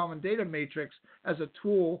data matrix as a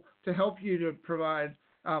tool to help you to provide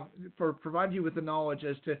you with the knowledge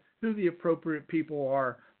as to who the appropriate people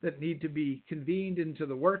are that need to be convened into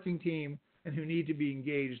the working team and who need to be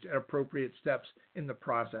engaged at appropriate steps in the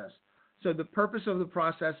process. So the purpose of the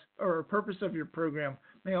process or purpose of your program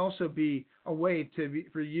may also be a way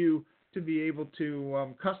for you to be able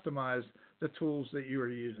to customize the tools that you are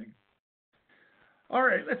using. All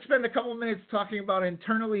right, let's spend a couple of minutes talking about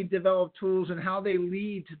internally developed tools and how they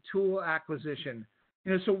lead to tool acquisition.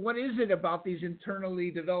 So what is it about these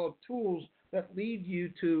internally developed tools that lead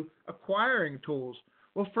you to acquiring tools?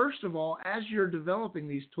 Well, first of all, as you're developing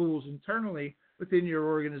these tools internally within your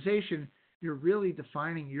organization, you're really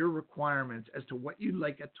defining your requirements as to what you'd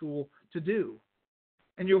like a tool to do.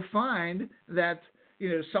 And you'll find that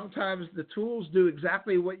sometimes the tools do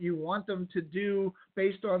exactly what you want them to do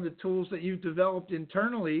based on the tools that you've developed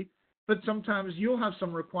internally, but sometimes you'll have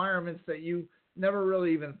some requirements that you never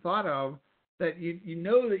really even thought of that you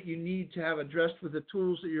know that you need to have addressed with the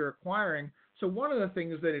tools that you're acquiring. So one of the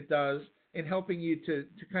things that it does in helping you to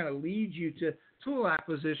kind of lead you to tool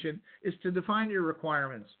acquisition is to define your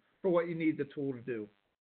requirements for what you need the tool to do.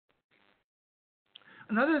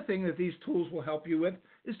 Another thing that these tools will help you with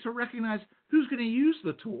is to recognize who's going to use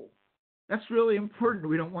the tool. That's really important.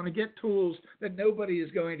 We don't want to get tools that nobody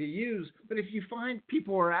is going to use. But if you find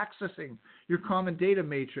people are accessing your common data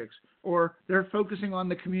matrix or they're focusing on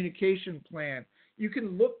the communication plan, you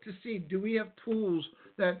can look to see, do we have tools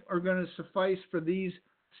that are going to suffice for these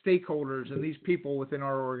stakeholders and these people within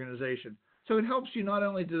our organization? So it helps you not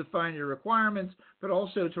only to define your requirements, but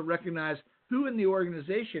also to recognize who in the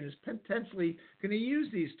organization is potentially going to use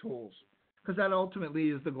these tools. Because that ultimately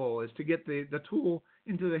is the goal, is to get the tool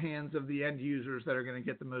into the hands of the end users that are going to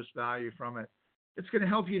get the most value from it. It's going to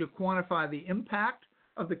help you to quantify the impact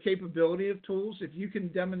of the capability of tools. If you can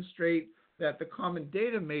demonstrate that the common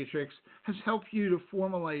data matrix has helped you to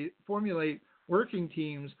formulate working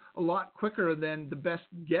teams a lot quicker than the best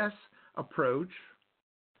guess approach,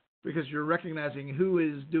 because you're recognizing who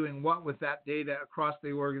is doing what with that data across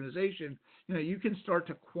the organization, you can start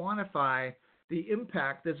to quantify the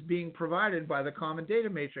impact that's being provided by the common data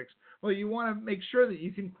matrix. Well, you want to make sure that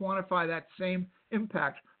you can quantify that same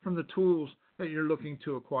impact from the tools that you're looking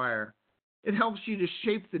to acquire. It helps you to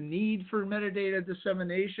shape the need for metadata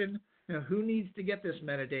dissemination. Who needs to get this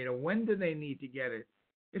metadata? When do they need to get it?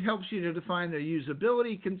 It helps you to define their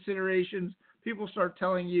usability considerations. People start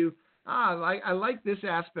telling you, I like this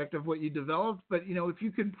aspect of what you developed, but if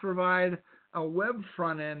you could provide a web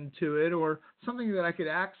front end to it or something that I could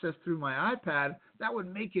access through my iPad, that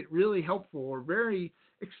would make it really helpful or very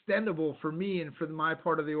extendable for me and for my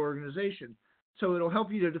part of the organization. So it'll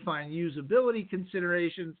help you to define usability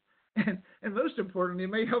considerations, and most importantly, it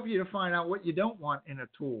may help you to find out what you don't want in a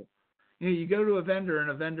tool. You go to a vendor and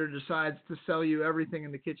a vendor decides to sell you everything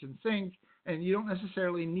in the kitchen sink, and you don't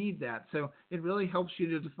necessarily need that. So it really helps you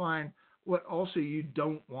to define what also you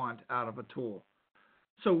don't want out of a tool.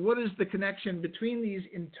 So what is the connection between these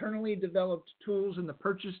internally developed tools and the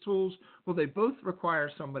purchase tools? Well, they both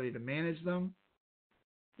require somebody to manage them.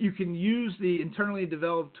 You can use the internally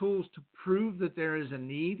developed tools to prove that there is a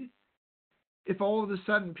need. If all of a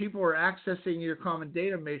sudden people are accessing your common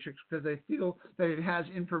data matrix because they feel that it has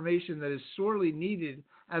information that is sorely needed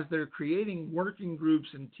as they're creating working groups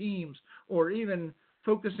and teams, or even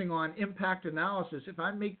focusing on impact analysis, if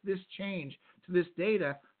I make this change to this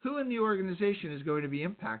data, who in the organization is going to be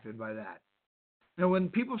impacted by that? Now, when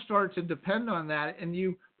people start to depend on that and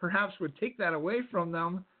you perhaps would take that away from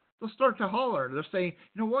them, they'll start to holler. They'll say,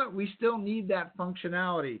 you know what, we still need that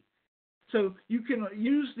functionality. So you can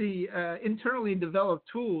use the internally developed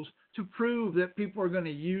tools to prove that people are going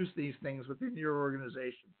to use these things within your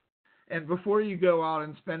organization. And before you go out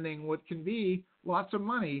and spending what can be lots of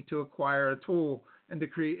money to acquire a tool and to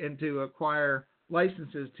create and to acquire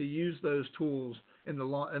licenses to use those tools in the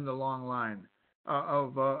long line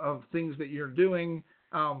of things that you're doing,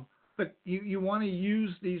 but you want to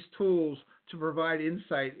use these tools to provide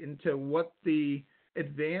insight into what the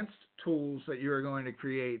advanced tools that you're going to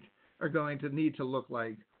create are going to need to look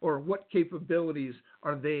like, or what capabilities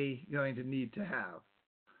are they going to need to have.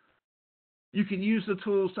 You can use the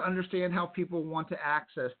tools to understand how people want to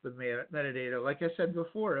access the metadata. Like I said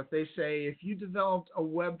before, if they say, if you developed a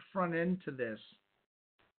web front end to this,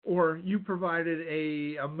 or you provided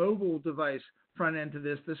a mobile device front end to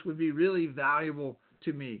this, this would be really valuable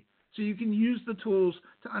to me. So you can use the tools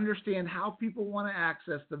to understand how people want to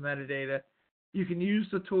access the metadata. You can use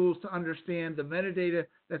the tools to understand the metadata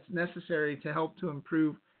that's necessary to help to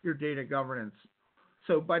improve your data governance.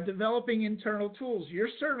 So by developing internal tools, you're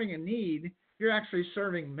serving a need. You're actually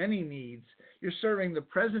serving many needs. You're serving the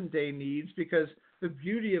present day needs, because the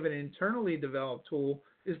beauty of an internally developed tool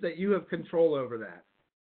is that you have control over that.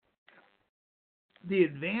 The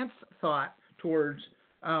advanced thought towards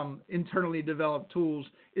internally developed tools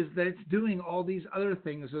is that it's doing all these other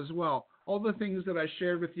things as well. All the things that I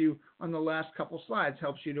shared with you on the last couple slides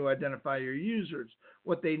helps you to identify your users,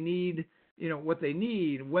 what they need, what they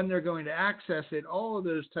need, when they're going to access it. All of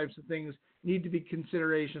those types of things need to be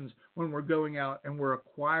considerations when we're going out and we're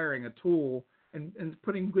acquiring a tool and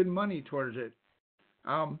putting good money towards it.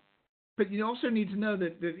 But you also need to know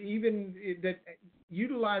that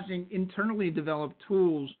utilizing internally developed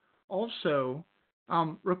tools also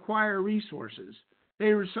require resources.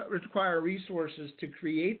 They require resources to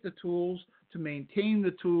create the tools, to maintain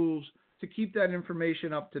the tools, to keep that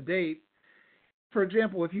information up to date. For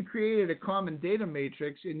example, if you created a common data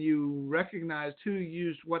matrix and you recognized who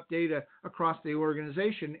used what data across the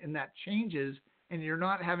organization and that changes, and you're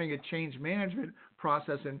not having a change management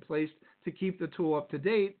process in place to keep the tool up to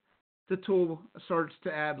date, the tool starts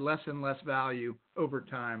to add less and less value over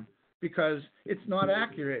time because it's not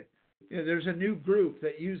accurate. There's a new group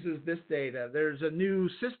that uses this data. There's a new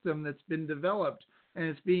system that's been developed and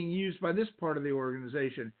it's being used by this part of the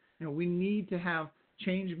organization. We need to have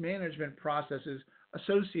change management processes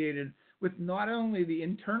associated with not only the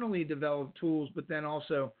internally developed tools, but then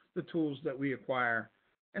also the tools that we acquire.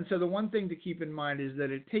 And so the one thing to keep in mind is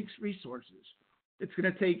that it takes resources. It's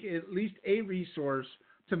going to take at least a resource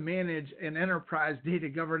to manage an enterprise data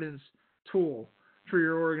governance tool for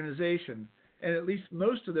your organization. And at least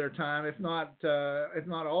most of their time, if not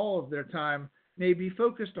all of their time, may be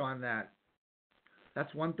focused on that.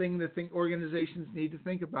 That's one thing that organizations need to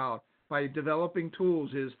think about by developing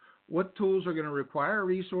tools is what tools are going to require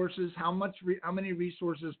resources, how many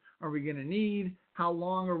resources are we going to need, how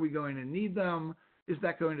long are we going to need them, is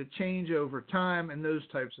that going to change over time, and those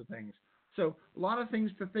types of things. So a lot of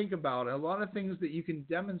things to think about, a lot of things that you can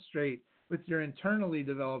demonstrate with your internally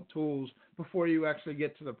developed tools before you actually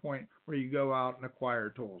get to the point where you go out and acquire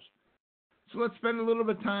tools. So let's spend a little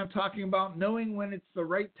bit of time talking about knowing when it's the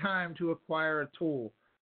right time to acquire a tool.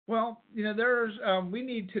 Well, we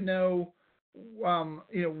need to know,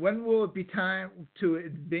 when will it be time to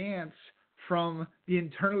advance from the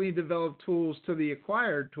internally developed tools to the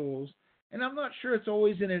acquired tools. And I'm not sure it's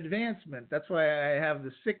always an advancement. That's why I have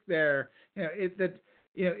the sick there.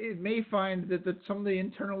 It may find that some of the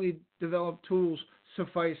internally developed tools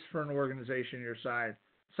suffice for an organization your size,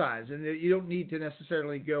 and that you don't need to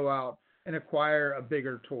necessarily go out and acquire a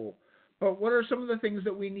bigger tool. But what are some of the things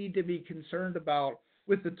that we need to be concerned about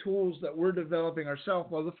with the tools that we're developing ourselves?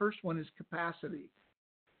 Well, the first one is capacity.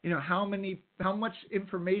 How much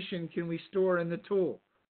information can we store in the tool?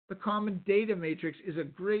 The common data matrix is a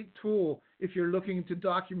great tool if you're looking to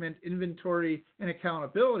document inventory and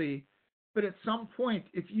accountability. But at some point,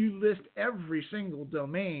 if you list every single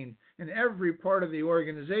domain and every part of the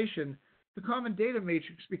organization, the common data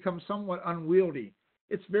matrix becomes somewhat unwieldy.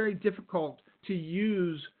 It's very difficult to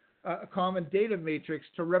use a common data matrix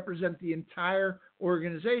to represent the entire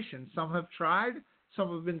organization. Some have tried,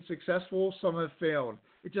 some have been successful, some have failed.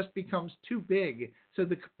 It just becomes too big. So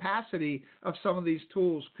the capacity of some of these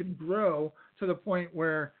tools could grow to the point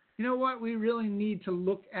where, we really need to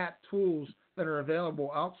look at tools that are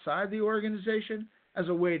available outside the organization as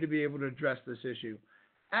a way to be able to address this issue.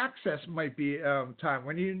 Access might be time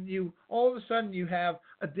when you all of a sudden you have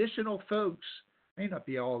additional folks. May not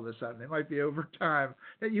be all of a sudden, it might be over time,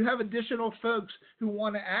 that you have additional folks who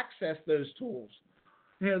want to access those tools.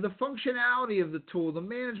 The functionality of the tool, the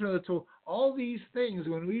management of the tool, all these things,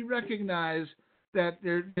 when we recognize that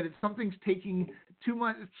something's taking too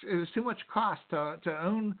much cost to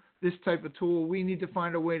own this type of tool, we need to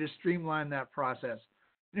find a way to streamline that process.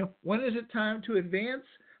 When is it time to advance?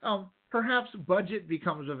 Perhaps budget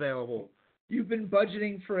becomes available. You've been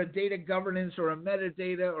budgeting for a data governance or a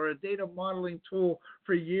metadata or a data modeling tool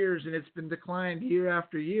for years, and it's been declined year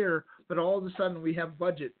after year, but all of a sudden we have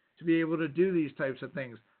budget to be able to do these types of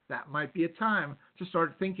things. That might be a time to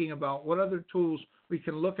start thinking about what other tools we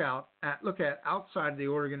can look at outside the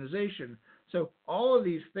organization. So all of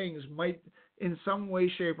these things might, in some way,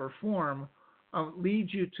 shape, or form, lead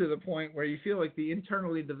you to the point where you feel like the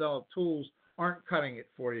internally developed tools aren't cutting it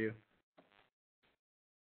for you,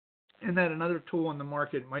 and that another tool on the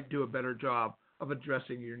market might do a better job of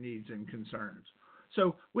addressing your needs and concerns.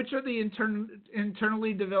 So which are the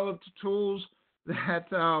internally developed tools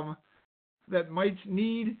that might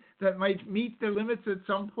meet the limits at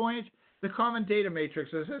some point? The common data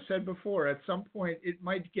matrix, as I said before, at some point it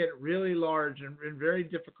might get really large and very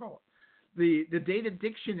difficult. The data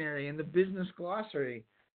dictionary and the business glossary,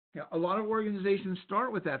 a lot of organizations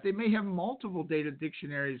start with that. They may have multiple data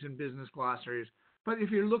dictionaries and business glossaries, but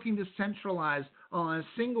if you're looking to centralize on a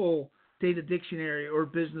single data dictionary or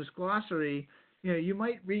business glossary, you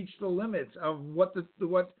might reach the limits of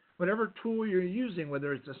whatever tool you're using,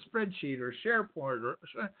 whether it's a spreadsheet or SharePoint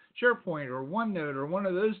or OneNote or one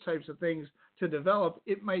of those types of things to develop.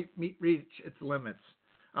 It might reach its limits.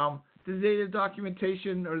 The data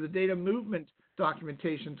documentation or the data movement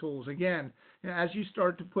documentation tools, again, as you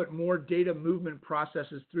start to put more data movement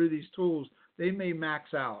processes through these tools, they may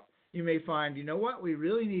max out. You may find, we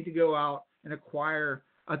really need to go out and acquire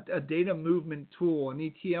a data movement tool, an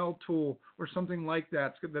ETL tool, or something like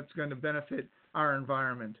that that's going to benefit our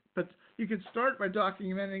environment. But you can start by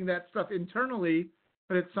documenting that stuff internally,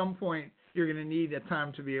 but at some point you're going to need a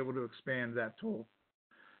time to be able to expand that tool.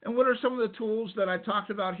 And what are some of the tools that I talked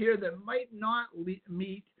about here that might not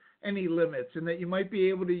meet any limits and that you might be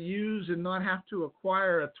able to use and not have to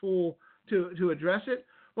acquire a tool to address it?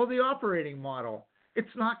 Well, the operating model.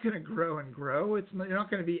 It's not going to grow and grow. You're not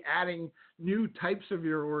going to be adding new types of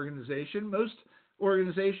your organization. Most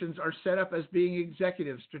organizations are set up as being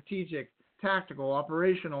executive, strategic, tactical,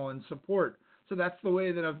 operational, and support. So that's the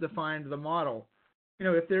way that I've defined the model.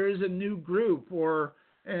 If there is a new group or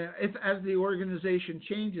if as the organization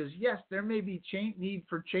changes, yes, there may be need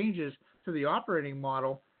for changes to the operating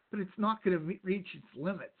model, but it's not going to reach its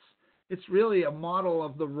limits. It's really a model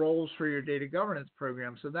of the roles for your data governance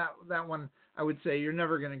program. So that one, I would say you're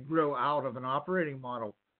never going to grow out of an operating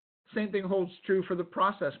model. Same thing holds true for the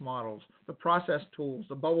process models, the process tools,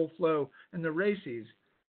 the bubble flow, and the RACES.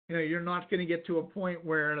 You're not going to get to a point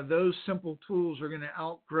where those simple tools are going to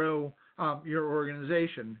outgrow your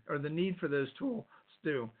organization or the need for those tools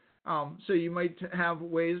do. So you might have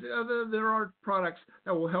ways, there are products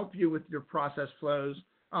that will help you with your process flows.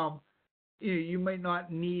 You might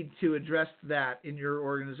not need to address that in your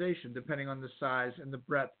organization, depending on the size and the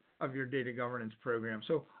breadth of your data governance program.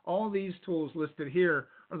 So all these tools listed here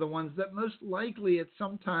are the ones that most likely at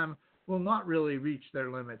some time will not really reach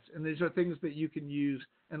their limits. And these are things that you can use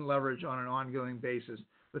and leverage on an ongoing basis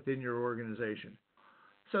within your organization.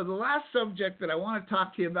 So the last subject that I want to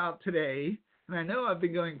talk to you about today, and I know I've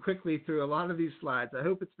been going quickly through a lot of these slides, I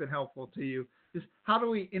hope it's been helpful to you, is how do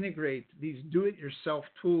we integrate these do-it-yourself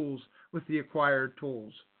tools with the acquired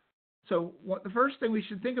tools? So the first thing we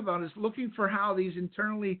should think about is looking for how these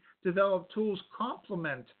internally developed tools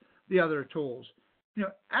complement the other tools.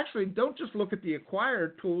 Actually, don't just look at the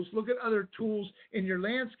acquired tools, look at other tools in your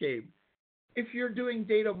landscape. If you're doing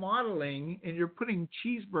data modeling and you're putting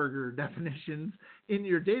cheeseburger definitions in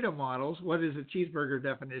your data models, what is a cheeseburger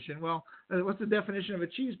definition? Well, what's the definition of a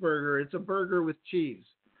cheeseburger? It's a burger with cheese.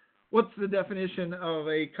 What's the definition of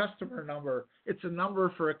a customer number? It's a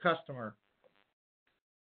number for a customer.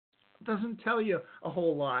 It doesn't tell you a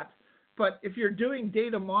whole lot. But if you're doing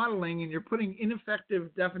data modeling and you're putting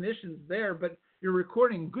ineffective definitions there, but you're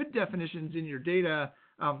recording good definitions in your data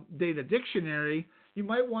dictionary, you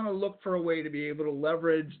might want to look for a way to be able to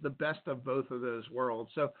leverage the best of both of those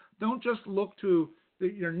worlds. So don't just look to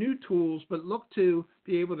your new tools, but look to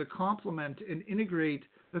be able to complement and integrate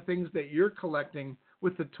the things that you're collecting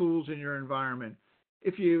with the tools in your environment.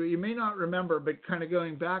 If you may not remember, but kind of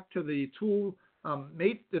going back to the tool,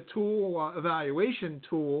 the tool evaluation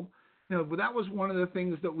tool, that was one of the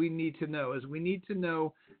things that we need to know, is we need to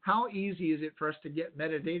know how easy is it for us to get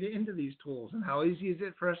metadata into these tools and how easy is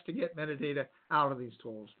it for us to get metadata out of these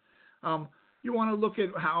tools. You want to look at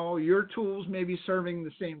how your tools may be serving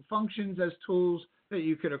the same functions as tools that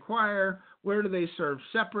you could acquire. Where do they serve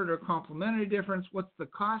separate or complementary difference? What's the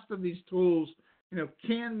cost of these tools?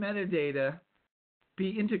 Can metadata be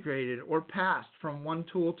integrated or passed from one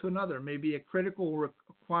tool to another? Maybe a critical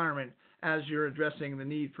requirement as you're addressing the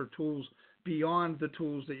need for tools beyond the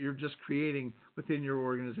tools that you're just creating within your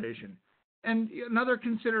organization. And another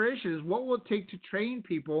consideration is what will it take to train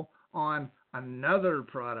people on another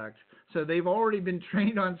product? So they've already been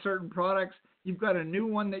trained on certain products. You've got a new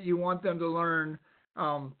one that you want them to learn.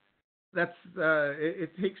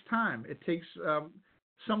 It takes time. It takes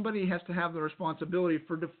somebody has to have the responsibility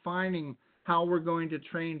for defining how we're going to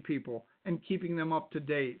train people and keeping them up to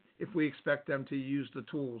date if we expect them to use the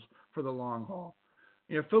tools for the long haul.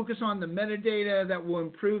 Focus on the metadata that will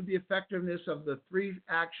improve the effectiveness of the three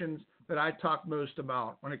actions that I talk most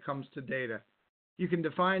about when it comes to data. You can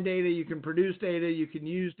define data, you can produce data, you can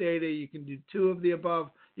use data, you can do two of the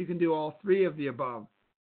above, you can do all three of the above.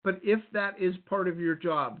 But if that is part of your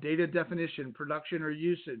job, data definition, production, or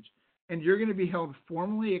usage, and you're going to be held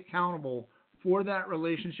formally accountable for that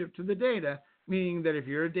relationship to the data, meaning that if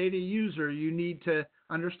you're a data user, you need to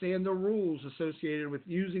understand the rules associated with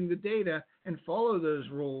using the data and follow those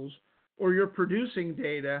rules, or you're producing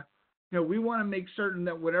data, we want to make certain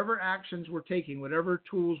that whatever actions we're taking, whatever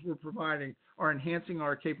tools we're providing, are enhancing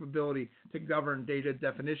our capability to govern data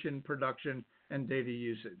definition, production, and data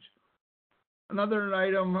usage. Another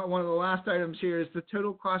item, one of the last items here, is the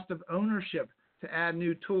total cost of ownership to add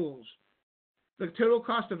new tools. The total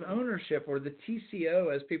cost of ownership, or the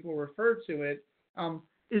TCO as people refer to it,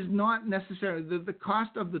 is not necessarily, the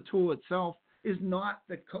cost of the tool itself is not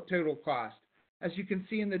the total cost. As you can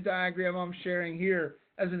see in the diagram I'm sharing here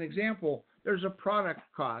as an example, there's a product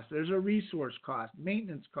cost, there's a resource cost,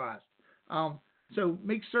 maintenance cost. So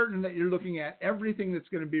make certain that you're looking at everything that's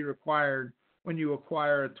going to be required when you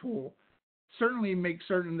acquire a tool. certainly make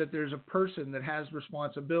certain that there's a person that has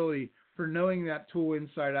responsibility for knowing that tool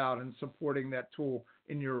inside out and supporting that tool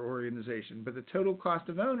in your organization. But the total cost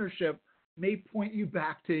of ownership may point you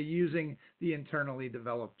back to using the internally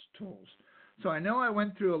developed tools. So I know I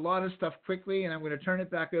went through a lot of stuff quickly, and I'm going to turn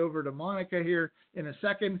it back over to Monica here in a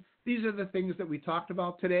second. These are the things that we talked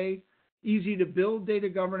about today. Easy to build data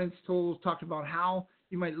governance tools, talked about how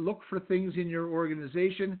you might look for things in your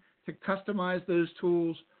organization to customize those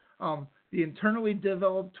tools, the internally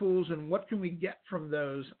developed tools, and what can we get from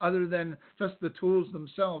those other than just the tools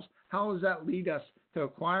themselves. How does that lead us to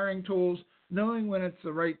acquiring tools, knowing when it's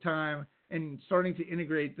the right time, and starting to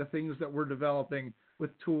integrate the things that we're developing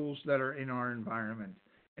with tools that are in our environment.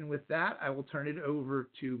 And with that, I will turn it over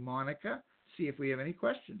to Monica, see if we have any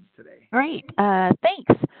questions today. Great.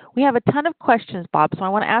 Thanks. We have a ton of questions, Bob, so I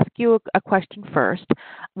want to ask you a question first.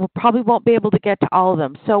 We probably won't be able to get to all of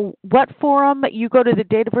them. So what forum, you go to the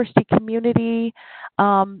DATAVERSITY community,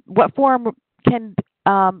 what forum can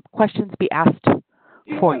questions be asked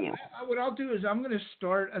for you? What I'll do is I'm going to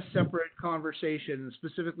start a separate conversation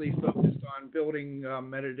specifically focused on building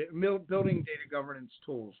building data governance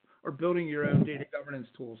tools or building your own data governance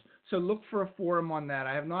tools. So look for a forum on that.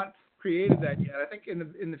 I have not created that yet. I think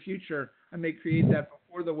in the future I may create that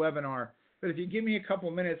before the webinar. But if you give me a couple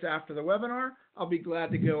minutes after the webinar, I'll be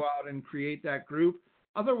glad to go out and create that group.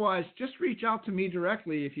 Otherwise, just reach out to me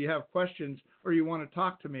directly if you have questions or you want to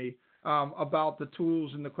talk to me about the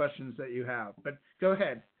tools and the questions that you have. But go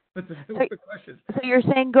ahead with the questions. So you're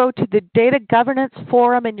saying go to the Data Governance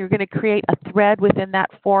Forum and you're going to create a thread within that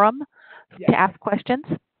forum to ask questions?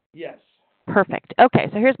 Yes. Perfect. Okay,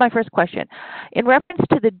 so here's my first question. In reference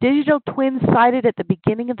to the digital twin cited at the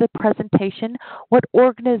beginning of the presentation, what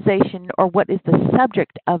organization or what is the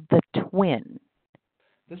subject of the twin?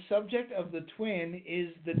 The subject of the twin is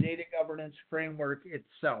the data governance framework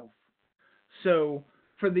itself. So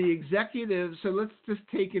for the executive, so let's just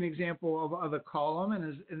take an example of a column and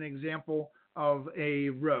as an example of a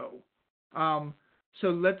row. So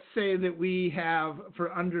let's say that we have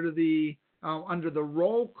for under the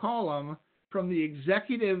role column from the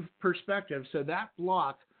executive perspective, so that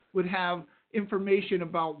block would have information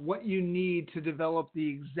about what you need to develop the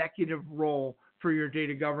executive role for your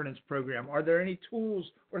data governance program. Are there any tools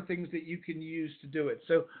or things that you can use to do it?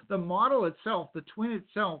 So the model itself, the twin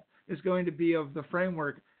itself, is going to be of the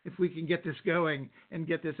framework if we can get this going and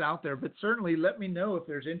get this out there. But certainly let me know if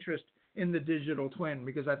there's interest in the digital twin,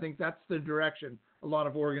 because I think that's the direction a lot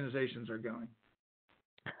of organizations are going.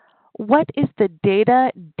 What is the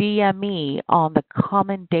data DME on the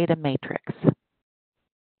common data matrix?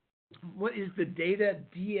 What is the data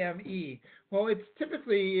DME? Well, it's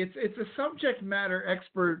typically, it's a subject matter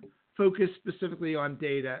expert focused specifically on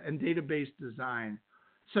data and database design.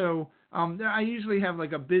 So I usually have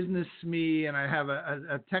like a business SME and I have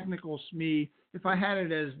a technical SME. If I had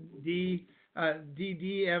it as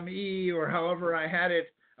DDME or however I had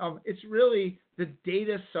it, it's really the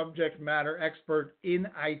data subject matter expert in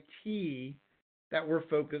IT that we're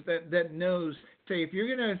focused, that knows, say, if you're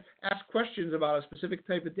going to ask questions about a specific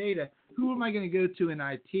type of data, who am I going to go to in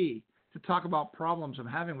IT to talk about problems I'm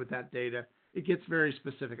having with that data? It gets very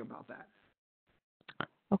specific about that.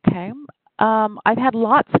 Okay. I've had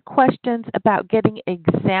lots of questions about getting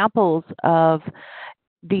examples of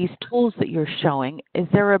these tools that you're showing. Is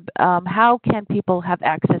there how can people have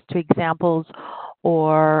access to examples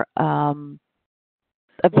or of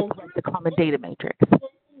the common data matrix?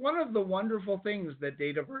 One of the wonderful things that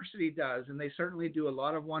DATAVERSITY does, and they certainly do a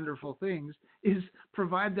lot of wonderful things, is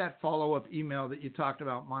provide that follow-up email that you talked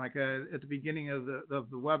about, Monica, at the beginning of the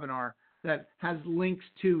webinar, that has links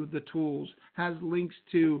to the tools, has links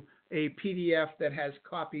to a PDF that has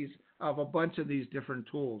copies of a bunch of these different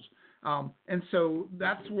tools. And so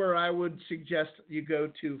that's where I would suggest you go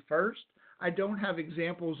to first. I don't have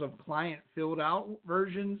examples of client filled out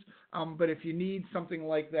versions, but if you need something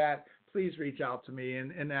like that, please reach out to me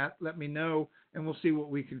and let me know, and we'll see what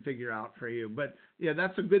we can figure out for you. But yeah,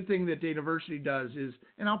 that's a good thing that DATAVERSITY does is,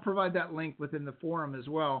 and I'll provide that link within the forum as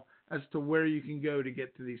well as to where you can go to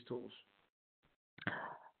get to these tools.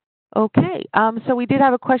 Okay, so we did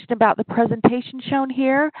have a question about the presentation shown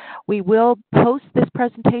here. We will post this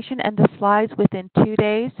presentation and the slides within 2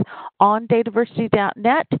 days on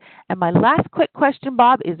dataversity.net. And my last quick question,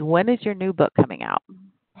 Bob, is when is your new book coming out?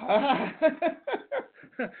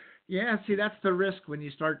 Yeah, see, that's the risk when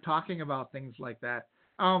you start talking about things like that.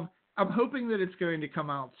 I'm hoping that it's going to come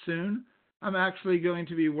out soon. I'm actually going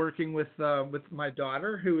to be working with my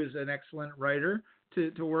daughter, who is an excellent writer,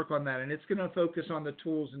 to work on that, and it's going to focus on the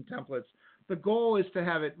tools and templates. The goal is to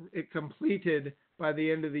have it completed by the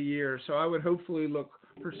end of the year, so I would hopefully look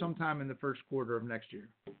for sometime in the first quarter of next year.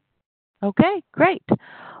 Okay, great.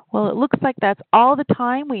 Well, it looks like that's all the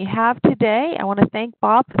time we have today. I want to thank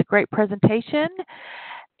Bob for the great presentation.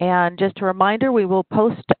 And just a reminder, we will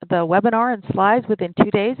post the webinar and slides within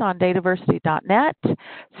 2 days on dataversity.net.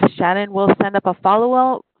 So Shannon will send up a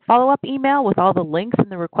follow-up email with all the links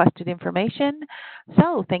and the requested information.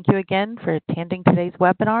 So thank you again for attending today's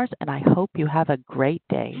webinars, and I hope you have a great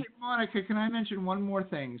day. Hey, Monica, can I mention one more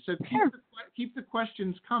thing? So Sure. keep the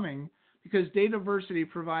questions coming, because Dataversity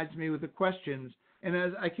provides me with the questions, and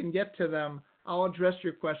as I can get to them, I'll address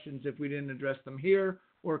your questions if we didn't address them here,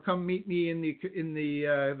 or come meet me in the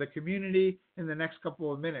community in the next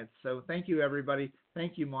couple of minutes. So thank you, everybody.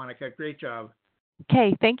 Thank you, Monica. Great job.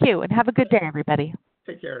 Okay, thank you, and have a good day, everybody.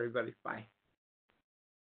 Take care, everybody. Bye.